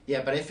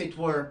 Yeah, but if it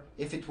were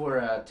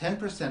a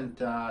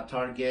 10%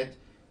 target,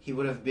 he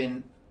would have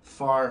been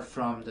far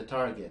from the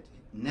target.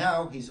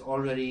 Now he's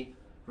already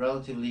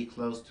relatively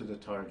close to the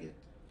target.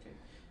 Okay.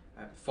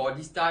 For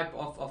this type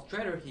of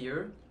trader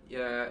here,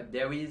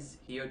 there is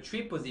here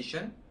 3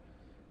 position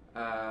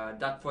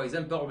that, for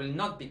example, will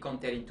not be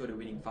counted into the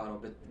winning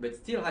factor, but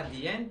still at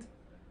the end,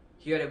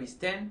 here there is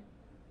 10.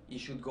 He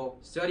should go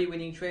 30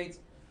 winning trades.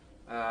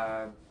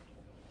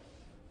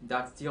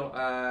 That's still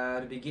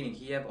the beginning.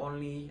 He have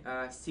only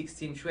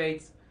 16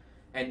 trades,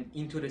 and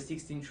into the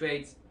 16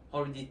 trades,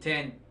 already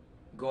 10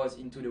 goes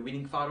into the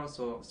winning factor.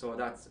 So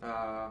that's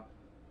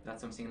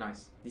something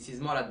nice. This is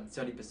more than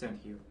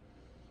 30% here.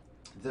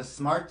 The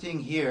smart thing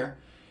here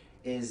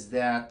is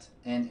that,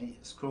 and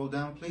scroll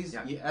down please.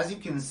 Yeah. As you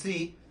can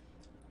see,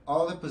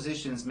 all the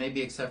positions,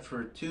 maybe except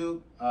for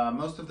 2,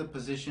 most of the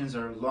positions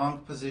are long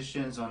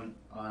positions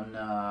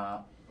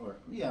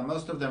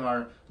most of them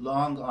are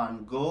long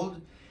on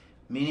gold,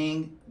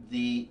 meaning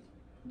the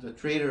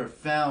trader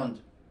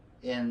found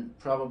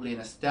probably an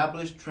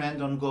established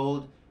trend on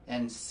gold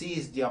and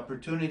seized the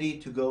opportunity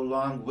to go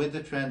long with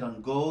the trend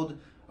on gold,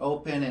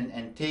 open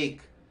and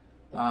take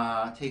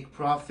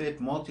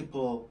profit,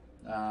 multiple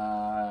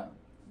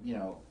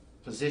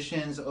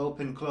positions,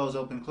 open,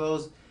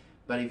 close,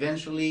 but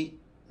eventually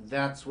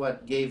that's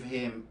what gave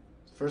him,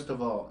 first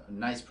of all, a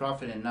nice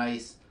profit and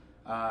nice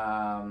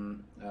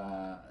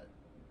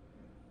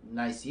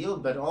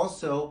yield, but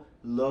also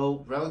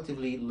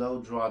relatively low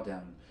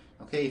drawdown.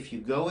 Okay, if you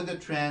go with a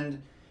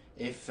trend,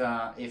 if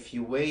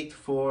you wait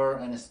for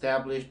an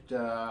established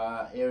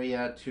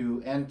area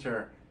to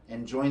enter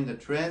and join the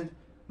trend,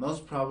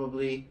 most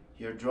probably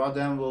your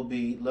drawdown will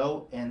be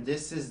low, and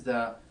this is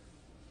the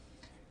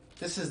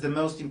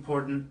most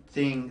important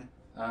thing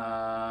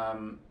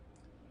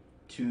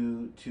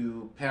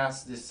to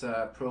pass this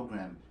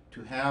program,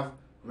 to have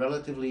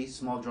relatively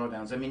small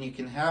drawdowns. I mean, you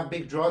can have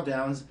big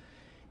drawdowns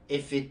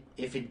if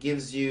it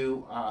gives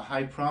you a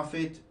high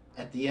profit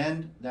at the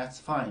end, that's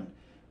fine,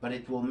 but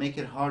it will make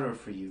it harder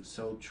for you.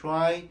 So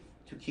try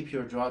to keep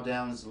your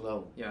drawdowns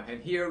low. Yeah,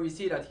 and here we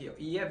see that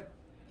he have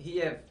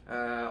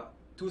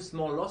 2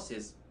 small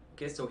losses.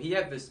 Okay, so he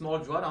have a small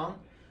drawdown,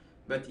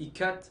 but he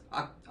cut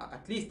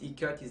at least he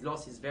cut his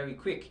losses very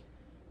quick,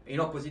 in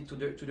opposite to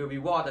the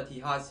reward that he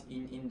has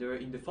in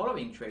the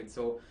following trade.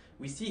 So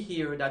we see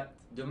here that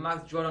the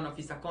max drawdown of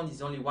his account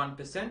is only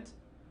 1%,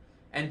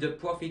 and the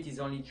profit is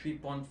only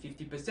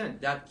 3.50%.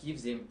 That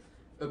gives him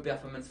a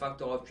performance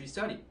factor of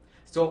 330.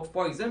 So,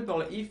 for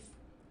example, if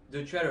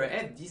the trader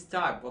had this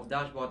type of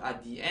dashboard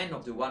at the end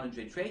of the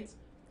 100 trades,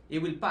 it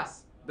will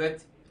pass.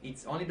 But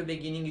it's only the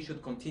beginning. You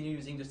should continue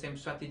using the same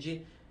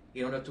strategy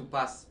in order to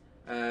pass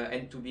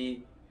and to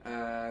be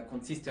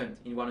consistent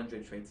in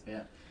 100 trades.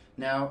 Yeah.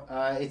 Now,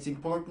 it's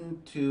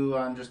important to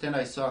understand,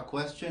 I saw a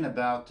question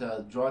about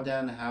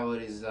drawdown, how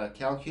it is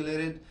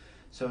calculated.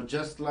 So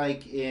just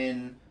like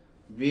in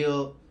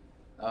real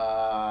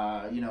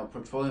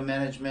portfolio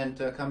management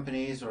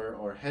companies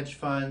or hedge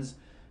funds,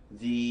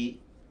 the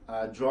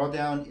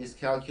drawdown is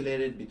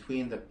calculated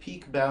between the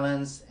peak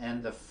balance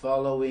and the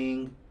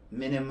following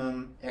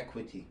minimum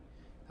equity.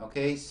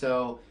 Okay,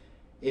 so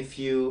if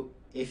you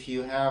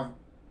have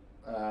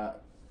a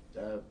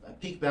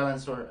peak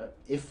balance, or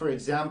if, for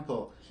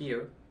example,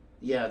 here,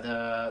 yeah,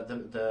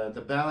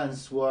 the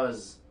balance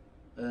was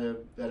at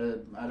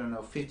I don't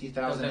know,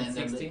 50,000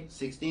 and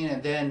 16,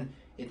 and then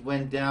it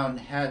went down,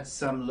 had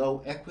some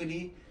low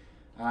equity,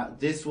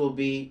 this will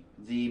be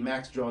the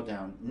max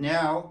drawdown.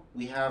 Now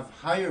we have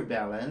higher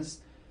balance,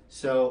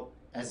 so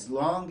as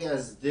long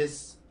as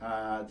this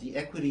the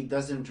equity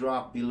doesn't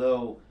drop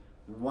below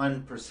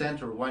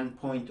 1% or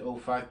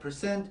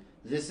 1.05%,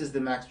 this is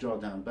the max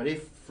drawdown. But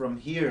if from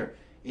here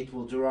it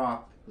will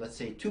drop, let's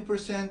say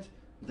 2%,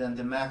 then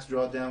the max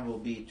drawdown will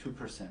be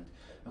 2%.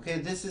 Okay,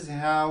 this is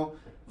how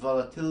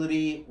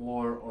volatility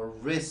or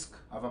risk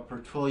of a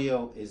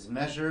portfolio is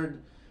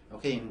measured.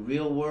 Okay, in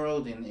real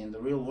world, in the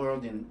real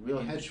world, in real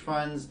hedge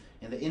funds,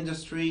 in the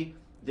industry,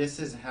 this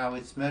is how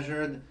it's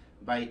measured,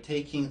 by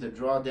taking the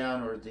drawdown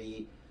or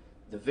the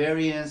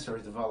variance or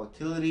the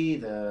volatility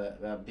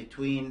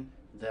between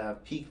the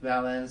peak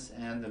balance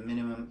and the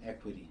minimum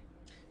equity.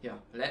 Yeah,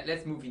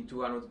 let's move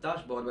into another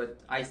dashboard, but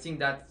I think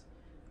that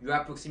you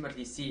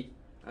approximately see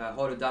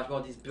how the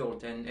dashboard is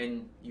built,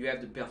 and you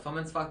have the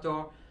performance factor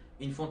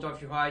in front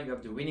of your eye, you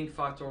have the winning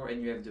factor,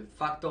 and you have the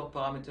factor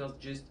parameters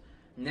just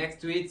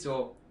next to it.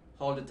 So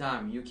all the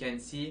time you can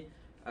see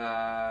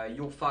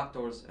your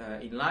factors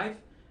in live,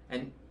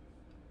 and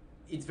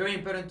it's very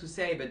important to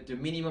say that the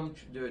minimum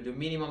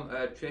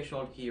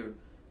threshold here,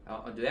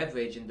 the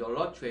average and the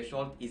lot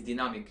threshold is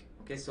dynamic.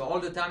 Okay, so all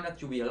the time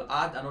that you will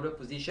add another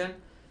position,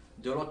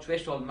 the lot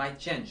threshold might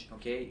change.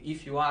 Okay,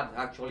 if you add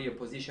actually a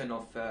position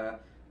of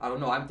I don't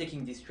know, I'm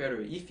taking this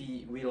trader, if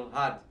he will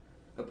add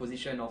a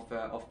position of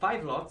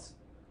 5 lots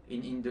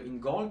in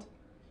gold,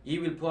 he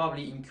will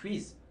probably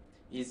increase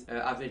his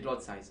average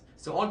lot size.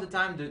 So all the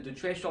time the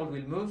threshold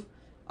will move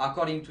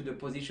according to the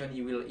position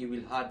he will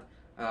add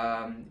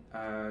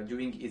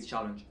during his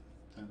challenge.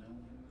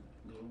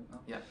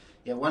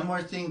 Yeah. One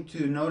more thing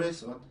to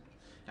notice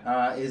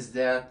is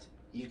that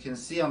you can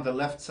see on the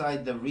left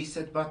side the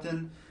reset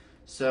button.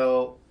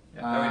 So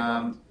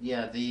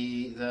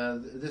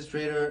this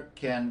trader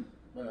can,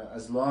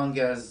 as long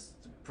as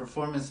the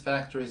performance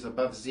factor is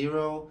above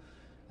 0,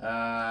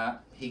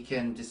 he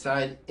can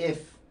decide,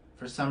 if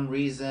for some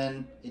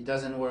reason it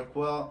doesn't work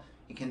well,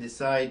 he can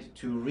decide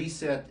to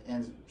reset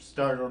and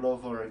start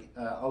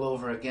all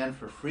over again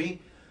for free.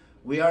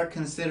 We are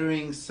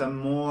considering some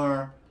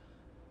more,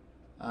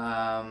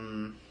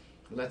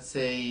 let's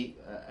say,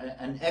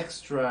 an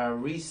extra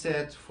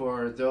reset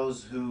for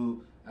those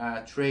who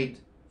trade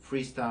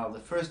Freestyle the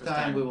first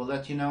time. We will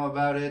let you know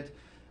about it,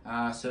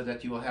 so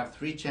that you will have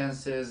 3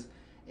 chances,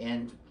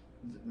 and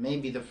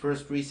maybe the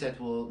first reset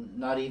will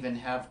not even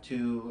have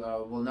to,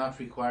 will not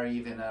require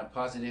even a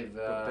positive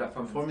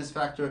performance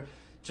factor,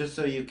 just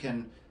so you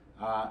can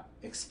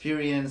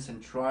experience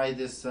and try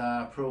this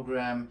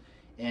program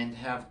and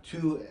have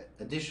 2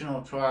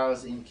 additional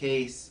trials in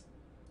case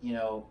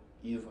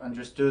you've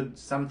understood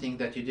something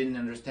that you didn't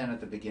understand at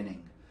the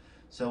beginning.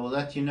 So we'll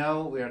let you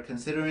know. We are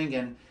considering,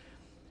 and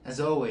as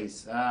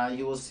always,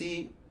 you will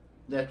see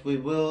that we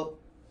will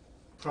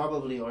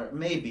probably, or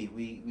maybe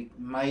we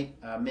might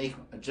make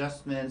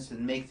adjustments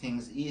and make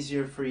things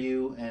easier for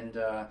you, and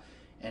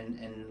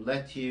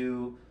let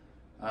you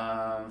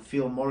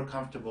feel more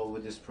comfortable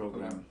with this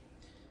program.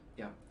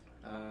 Yeah,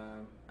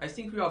 I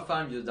think we are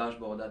fine with the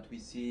dashboard that we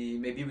see.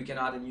 Maybe we can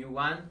add a new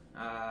one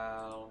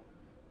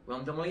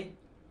randomly.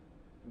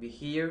 Be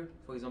here,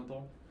 for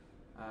example.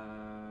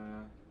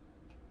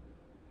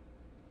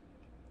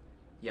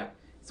 Yeah.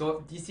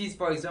 So this is,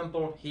 for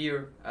example,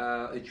 here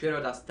a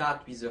trader that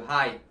starts with a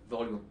high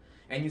volume,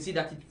 and you see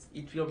that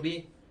it will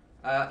be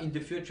in the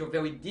future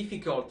very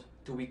difficult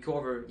to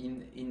recover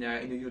in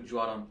a huge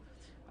drawdown.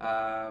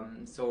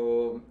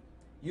 So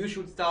you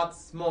should start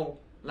small,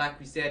 like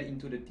we said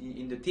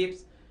in the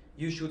tips.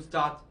 You should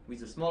start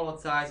with a small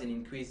lot size and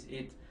increase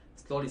it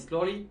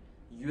slowly.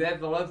 You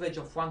have a leverage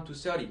of 1 to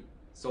 30,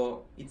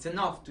 so it's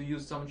enough to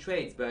use some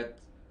trades, but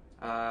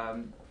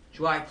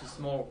try to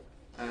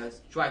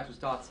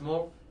start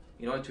small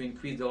in order to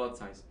increase the lot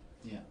size.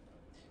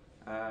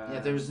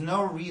 There's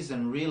no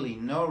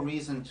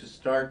reason to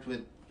start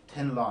with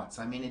 10 lots.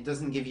 I mean, it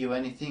doesn't give you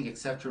anything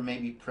except for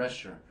maybe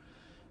pressure.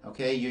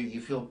 Okay,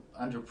 you feel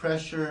under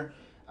pressure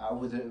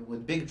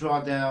with big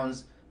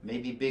drawdowns,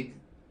 maybe big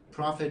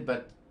profit,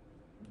 but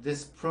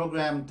this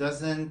program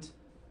doesn't.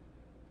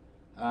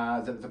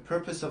 The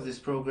purpose of this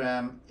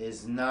program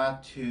is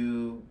not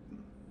to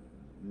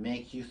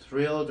make you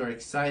thrilled or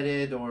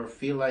excited or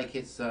feel like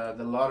it's the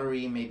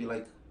lottery, maybe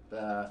like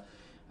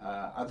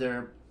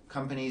other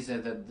companies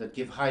that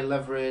give high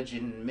leverage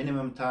in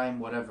minimum time,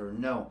 whatever.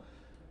 No,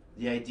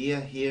 the idea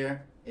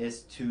here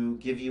is to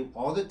give you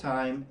all the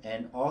time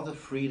and all the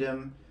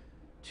freedom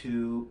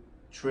to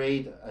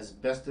trade as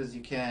best as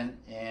you can,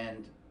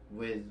 and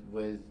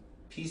with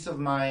peace of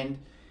mind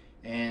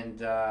and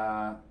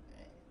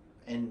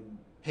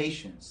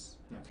patience.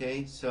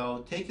 Okay,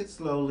 so take it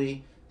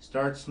slowly,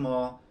 start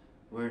small.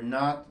 We're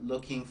not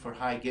looking for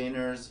high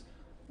gainers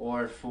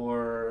or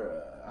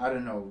for I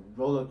don't know,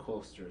 roller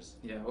coasters.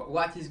 Yeah,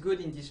 what is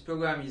good in this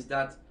program is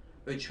that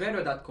a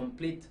trader that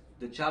complete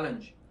the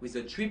challenge with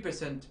a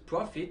 3%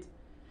 profit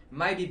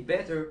might be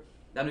better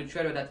than a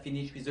trader that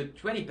finished with a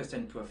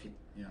 20% profit.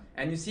 Yeah.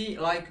 And you see,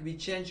 like, we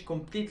change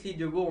completely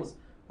the rules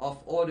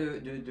of all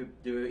the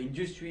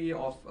industry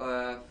of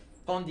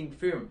funding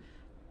firm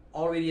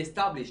already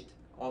established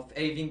of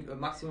having a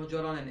maximum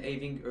drawdown and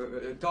having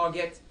a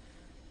target,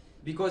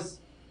 because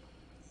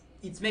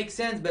it makes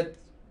sense, but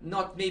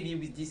not maybe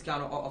with this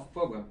kind of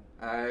program.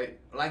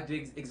 Like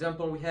the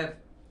example we have,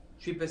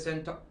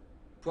 3%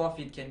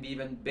 profit can be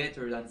even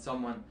better than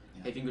someone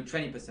having a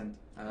 20%.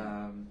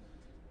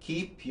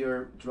 Keep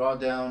your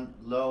drawdown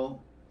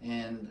low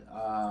and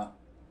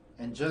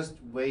just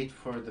wait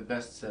for the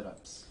best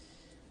setups.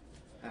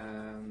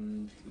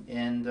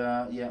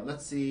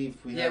 Let's see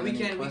if we have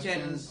any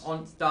questions. We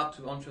can start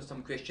to answer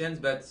some questions,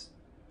 but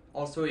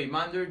also a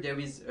reminder, there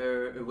is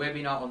a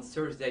webinar on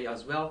Thursday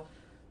as well.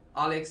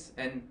 Alex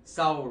and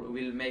Saul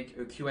will make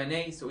a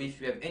Q&A, so if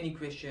you have any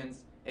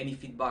questions, any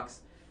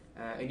feedbacks,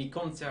 any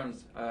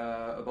concerns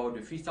about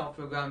the Freestyle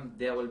program,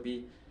 there will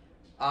be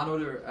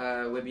another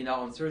webinar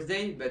on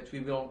Thursday, but we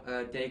will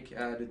take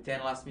the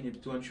 10 last minutes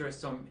to answer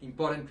some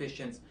important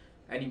questions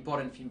and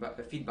important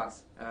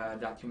feedbacks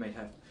that you may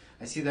have.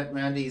 I see that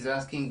Randy is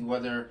asking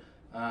whether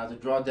the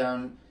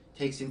drawdown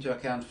takes into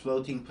account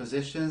floating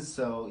positions.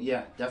 So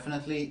yeah,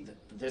 definitely,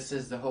 this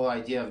is the whole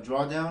idea of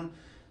drawdown,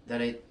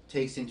 that it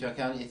takes into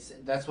account.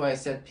 That's why I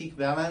said peak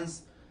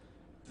balance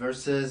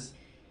versus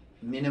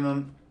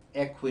minimum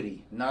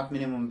equity, not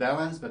minimum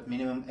balance, but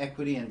minimum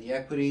equity, and the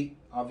equity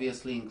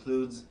obviously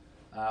includes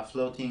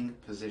floating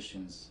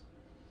positions.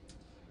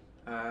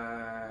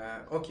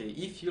 Okay,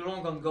 if you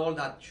long on gold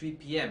at 3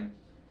 p.m.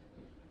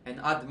 and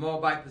add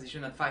more buy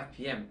position at 5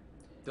 p.m.,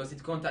 does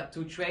it count at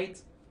 2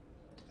 trades?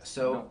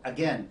 So no.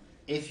 Again,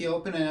 if you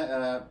open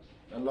a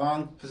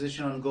long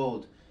position on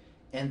gold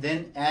and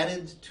then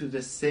added to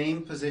the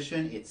same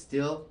position, it's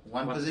still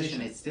one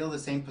position, it's still the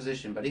same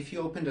position. But if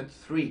you opened at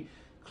 3,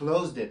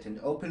 closed it, and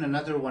open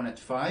another one at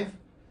 5,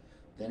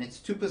 then it's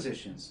 2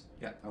 positions.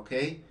 Yeah.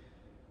 Okay?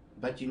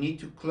 But you need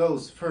to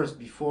close first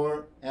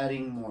before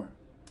adding more.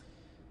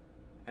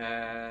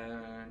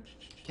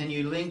 Can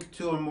you link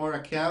 2 or more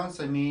accounts?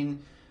 I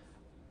mean,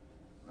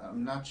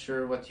 I'm not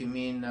sure what you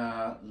mean,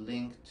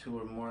 link 2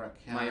 or more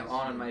accounts. My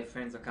own and my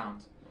friend's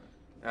account.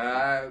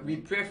 We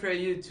prefer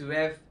you to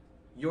have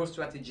your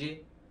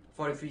strategy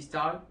for the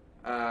freestyle.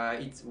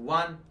 It's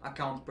 1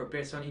 account per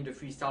person in the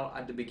freestyle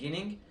at the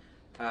beginning.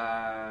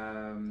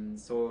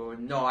 So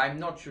no, I'm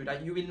not sure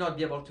that you will not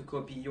be able to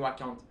copy your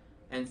account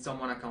and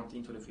someone's account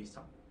into the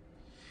freestyle.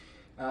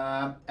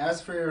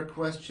 As for your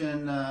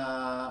question,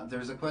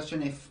 there's a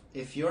question,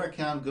 if your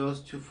account goes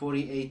to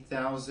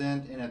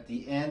 48,000 and at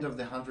the end of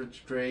the 100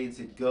 trades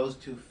it goes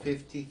to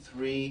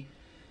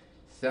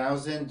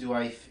 53,000,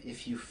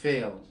 if you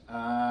fail?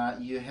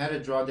 You had a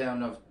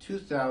drawdown of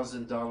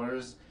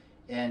 $2,000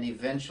 and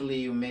eventually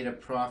you made a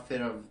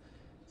profit of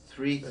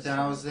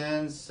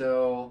 3,000,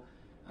 so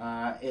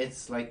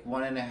it's like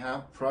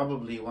 1.5,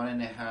 probably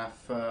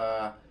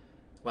 1.5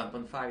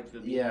 1.5 it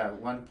will be. Yeah,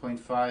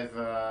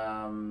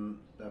 1.5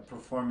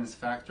 performance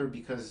factor,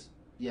 because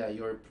yeah,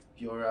 your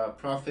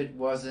profit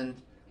wasn't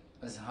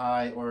as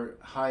high or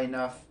high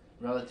enough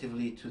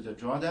relatively to the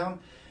drawdown.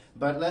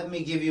 But let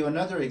me give you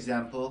another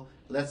example.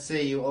 Let's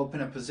say you open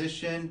a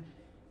position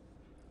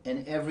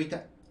and every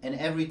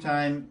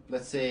time,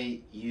 let's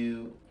say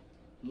you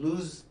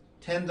lose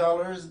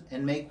 $10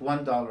 and make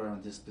 $1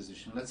 on this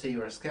position. Let's say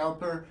you're a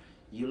scalper,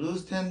 you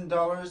lose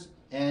 $10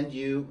 and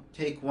you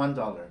take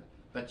 $1.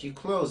 But you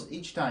close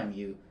each time.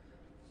 You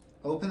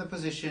open the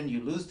position,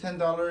 you lose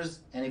 $10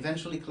 and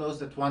eventually close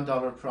at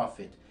 $1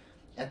 profit.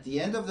 At the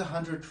end of the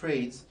 100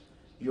 trades,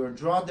 your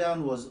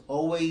drawdown was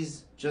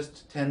always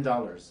just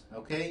 $10.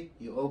 Okay?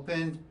 You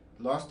opened,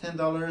 lost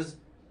 $10,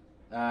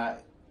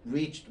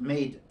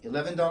 made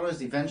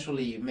 $11,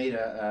 eventually you made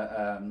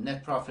a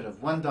net profit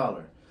of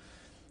 $1.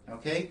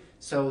 Okay?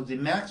 So the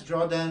max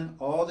drawdown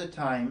all the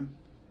time,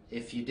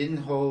 if you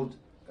didn't hold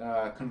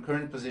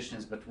concurrent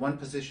positions but 1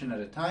 position at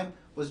a time,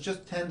 was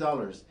just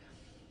 $10.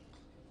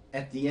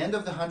 At the end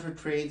of the 100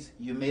 trades,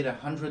 you made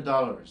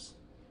 $100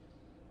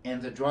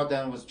 and the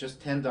drawdown was just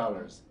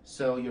 $10.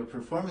 So your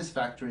performance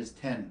factor is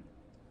 10.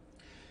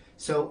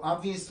 So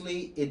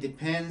obviously it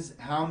depends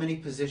how many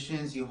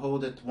positions you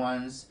hold at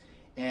once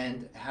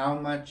and how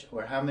much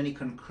or how many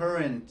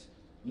concurrent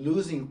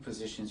losing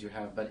positions you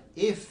have. But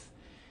if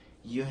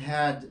you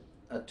had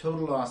a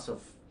total loss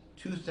of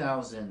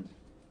 2,000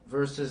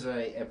 versus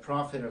a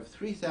profit of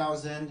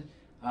 3,000,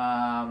 it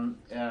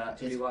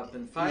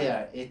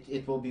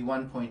will be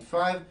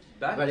 1.5.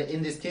 But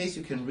in this case,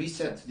 you can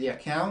reset the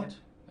account.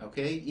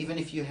 Okay, even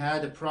if you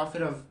had a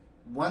profit of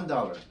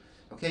 $1.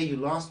 Okay, you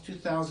lost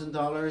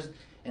 $2,000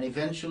 and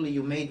eventually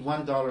you made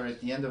 $1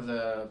 at the end of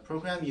the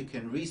program. You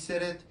can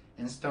reset it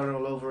and start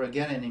all over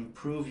again and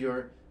improve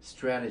your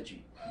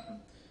strategy.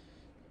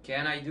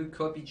 Can I do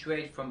copy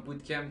trade from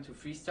bootcamp to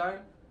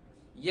freestyle?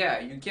 Yeah,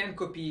 you can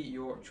copy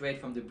your trade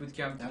from the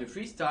bootcamp to the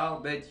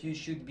freestyle, but you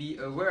should be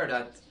aware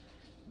that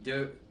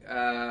the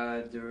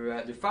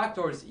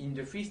factors in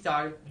the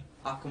freestyle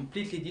are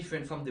completely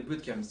different from the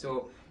bootcamp.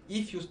 So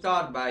if you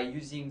start by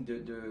using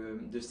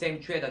the same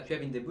trade that you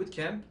have in the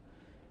bootcamp,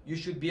 you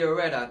should be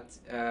aware that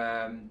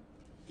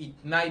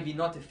it might be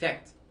not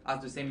affect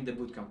as the same in the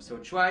bootcamp. So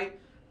try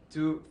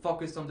to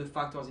focus on the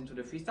factors into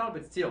the freestyle,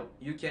 but still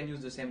you can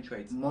use the same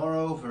trades.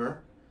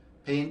 Moreover,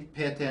 pay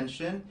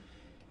attention.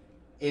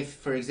 If,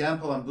 for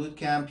example, on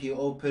bootcamp you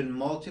open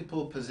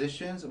multiple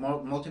positions,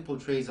 multiple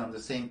trades on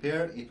the same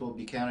pair, it will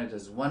be counted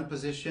as one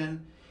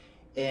position.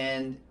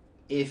 And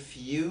if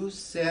you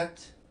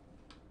set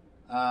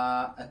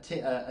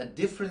a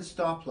different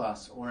stop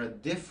loss or a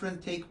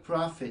different take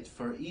profit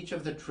for each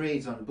of the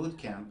trades on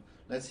bootcamp,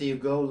 let's say you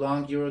go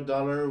long euro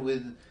dollar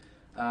with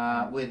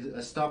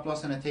a stop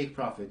loss and a take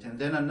profit, and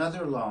then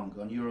another long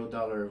on euro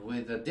dollar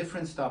with a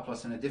different stop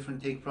loss and a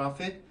different take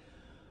profit.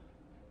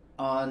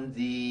 On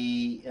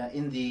the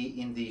in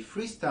the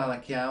freestyle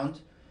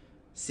account,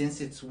 since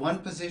it's one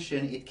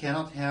position, it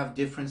cannot have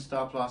different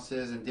stop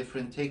losses and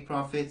different take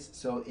profits.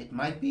 So it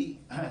might be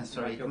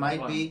it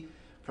might be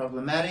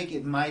problematic.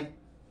 It might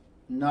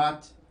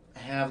not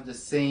have the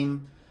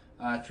same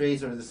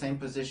trades or the same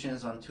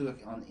positions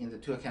in the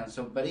two accounts.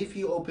 So, but if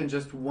you open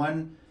just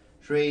one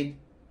trade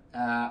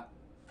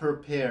per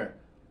pair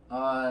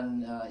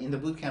on in the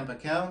bootcamp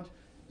account,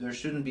 there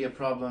shouldn't be a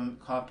problem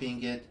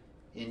copying it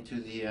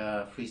into the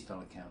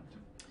freestyle account.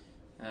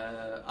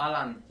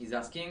 Alan is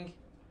asking,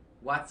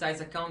 what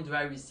size account do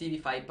I receive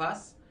if I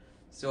pass?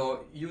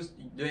 So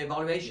the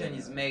evaluation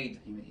is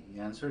made. He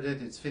answered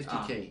it. It's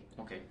 50K.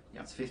 Okay.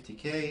 Yeah. It's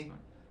 50K.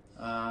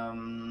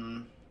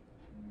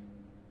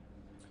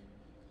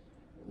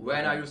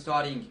 When are you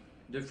starting?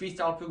 The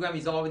freestyle program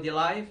is already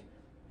live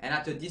and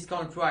at a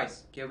discount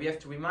price. Okay, we have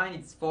to remind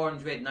it's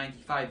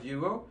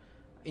 €495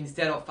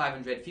 instead of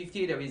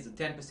 550. There is a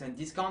 10%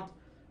 discount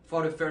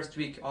for the first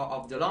week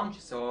of the launch.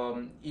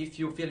 So if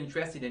you feel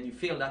interested and you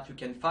feel that you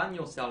can find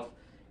yourself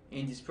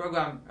in this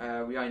program,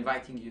 we are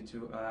inviting you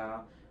to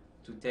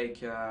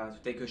take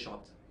a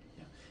shot.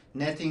 Yeah.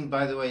 Netting,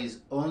 by the way, is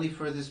only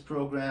for this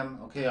program.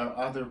 Okay, our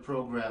other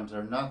programs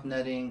are not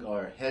netting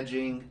or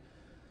hedging,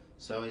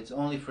 so it's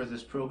only for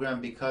this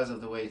program because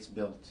of the way it's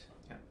built.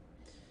 Yeah.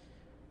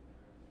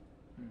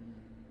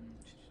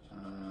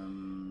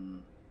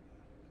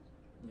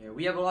 Yeah,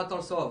 we have a lot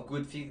also of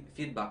good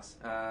feedbacks.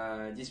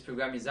 This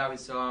program is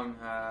awesome.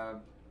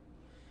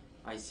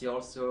 I see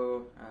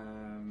also.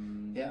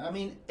 Yeah, I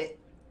mean,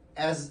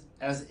 as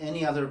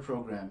any other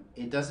program,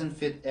 it doesn't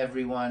fit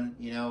everyone.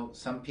 You know,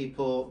 some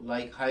people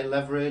like high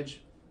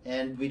leverage,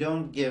 and we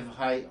don't give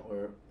high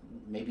or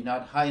maybe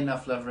not high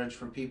enough leverage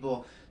for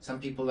people. Some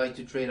people like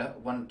to trade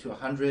 1 to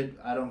 100.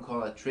 I don't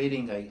call it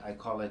trading. I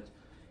call it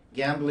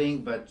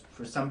gambling. But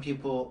for some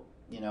people,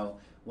 you know,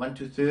 1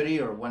 to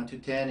 30 or 1 to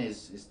 10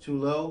 is too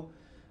low.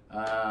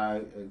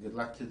 Good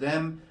luck to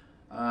them.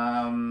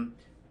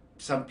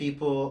 Some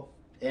people,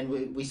 and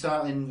we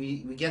saw, and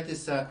we get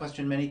this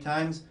question many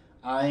times.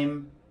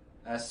 I'm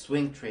a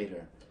swing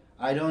trader.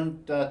 I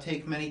don't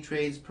take many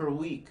trades per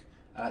week.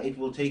 It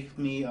will take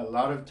me a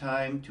lot of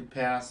time to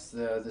pass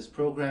this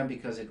program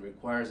because it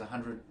requires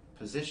 100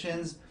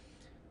 positions.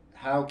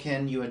 How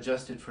can you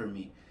adjust it for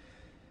me?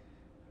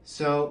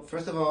 So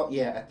first of all,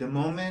 yeah, at the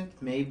moment,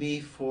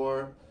 maybe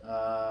for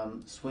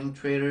swing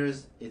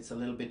traders, it's a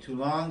little bit too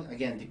long.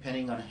 Again,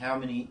 depending on how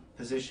many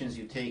positions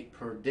you take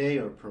per day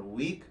or per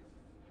week.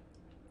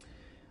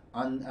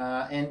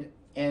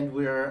 And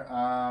we're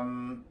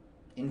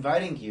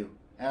inviting you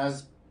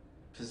as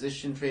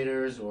position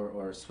traders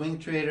or swing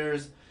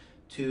traders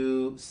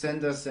to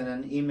send us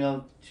an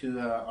email to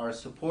our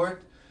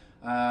support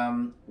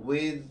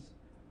with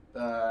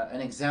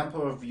an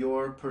example of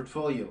your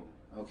portfolio.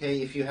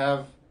 Okay, if you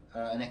have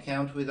an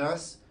account with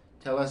us,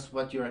 tell us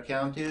what your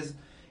account is.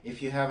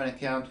 If you have an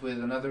account with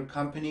another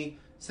company,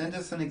 send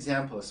us an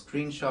example, a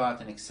screenshot,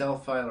 an Excel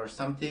file or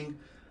something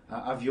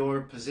of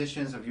your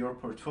positions, of your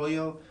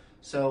portfolio,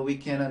 so we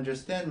can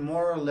understand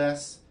more or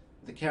less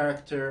the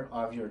character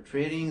of your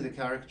trading, the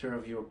character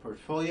of your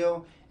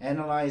portfolio,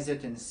 analyze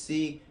it and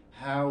see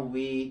how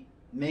we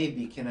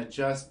maybe can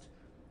adjust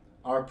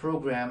our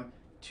program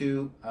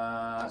to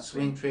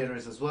swing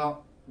traders as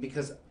well,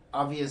 because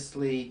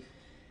obviously,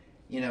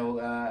 you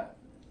know,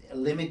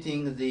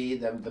 limiting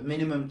the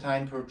minimum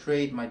time per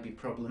trade might be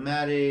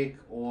problematic,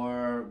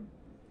 or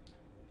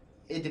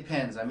it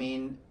depends. I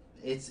mean,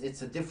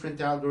 it's a different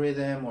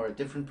algorithm or a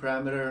different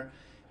parameter.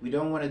 We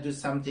don't want to do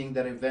something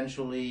that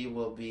eventually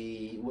will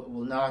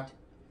not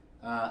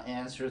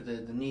answer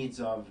the needs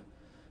of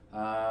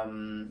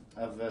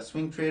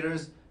swing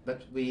traders.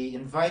 But we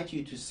invite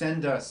you to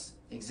send us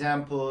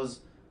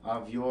examples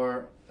of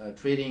your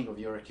trading, of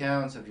your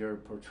accounts, of your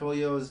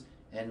portfolios,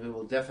 and we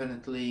will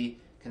definitely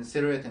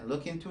consider it and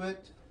look into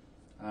it.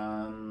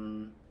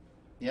 I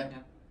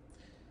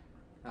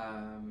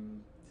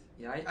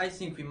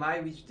think we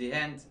might reach the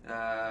end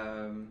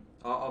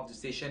of the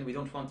session. We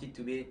don't want it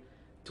to be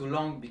too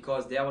long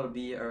because there will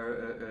be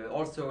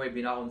also a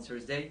webinar on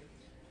Thursday.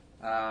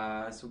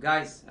 So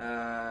guys,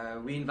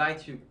 we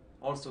invite you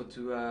also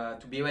to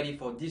be ready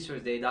for this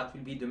Thursday. That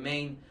will be the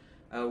main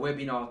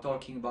webinar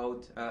talking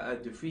about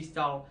the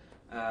freestyle.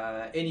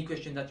 Any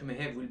question that you may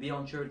have will be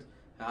answered.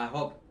 I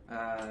hope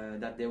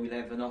that they will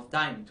have enough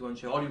time to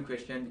answer all your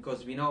questions,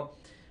 because we know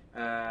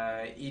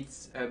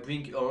It's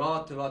bring a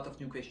lot of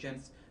new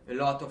questions, a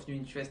lot of new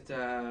interest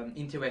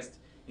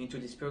into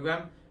this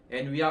program,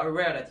 and we are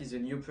aware that it's a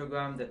new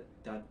program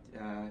that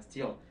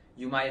still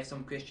you might have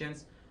some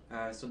questions.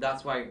 So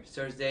that's why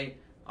Thursday,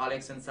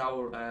 Alex and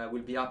Saul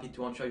will be happy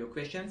to answer your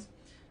questions.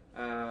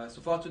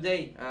 So for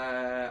today,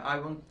 I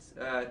want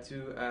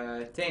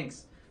to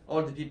thanks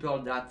all the people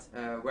that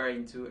were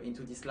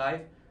into this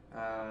live.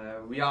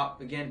 We are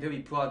again very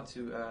proud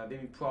to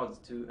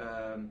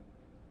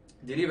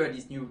deliver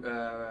this new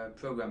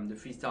program, the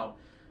Freestyle,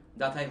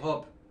 that I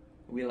hope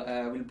will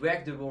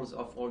break the rules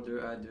of all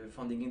the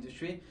funding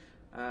industry.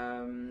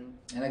 And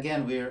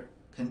again, we're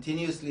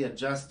continuously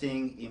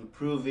adjusting,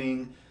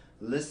 improving,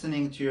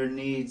 listening to your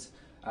needs,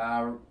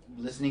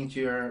 listening to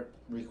your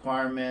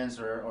requirements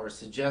or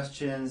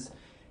suggestions.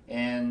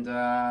 And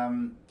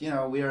you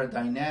know, we are a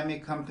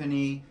dynamic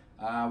company.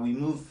 We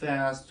move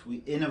fast,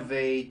 we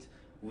innovate,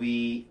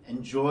 we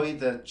enjoy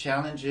the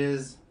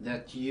challenges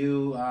that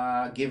you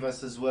give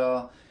us as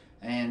well,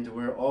 and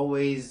we're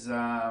always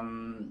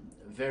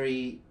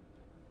very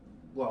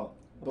well,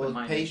 both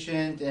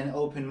patient and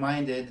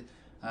open-minded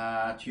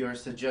to your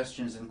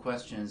suggestions and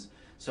questions.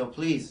 So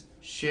please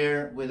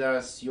share with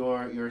us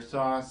your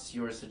thoughts,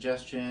 your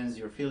suggestions,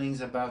 your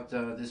feelings about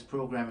this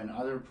program and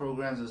other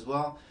programs as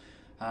well.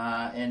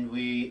 And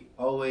we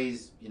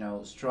always, you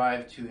know,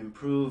 strive to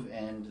improve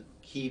and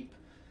keep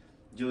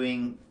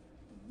doing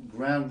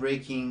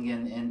groundbreaking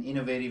and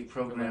innovative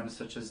programs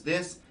such as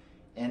this.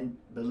 And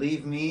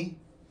believe me,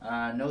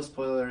 no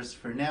spoilers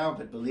for now,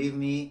 but believe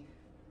me,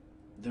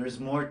 there's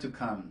more to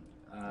come.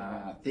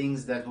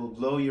 Things that will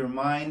blow your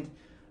mind.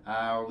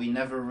 We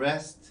never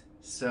rest.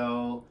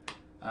 So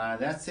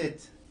that's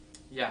it.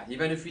 Yeah,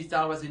 even if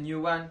Freestyle was a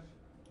new one,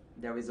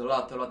 there is a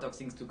lot of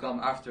things to come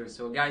after.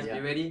 So guys, be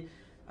ready.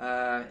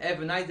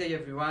 Have a nice day,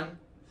 everyone.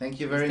 Thank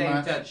you very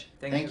much. Stay in touch.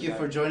 Thank you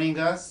for joining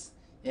us.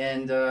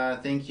 And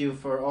thank you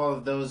for all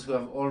of those who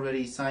have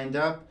already signed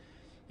up.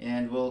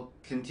 And we'll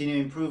continue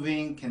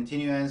improving,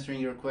 continue answering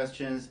your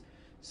questions.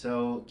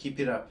 So keep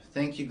it up.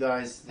 Thank you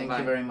guys. Thank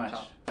you very much.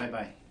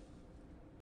 Bye-bye.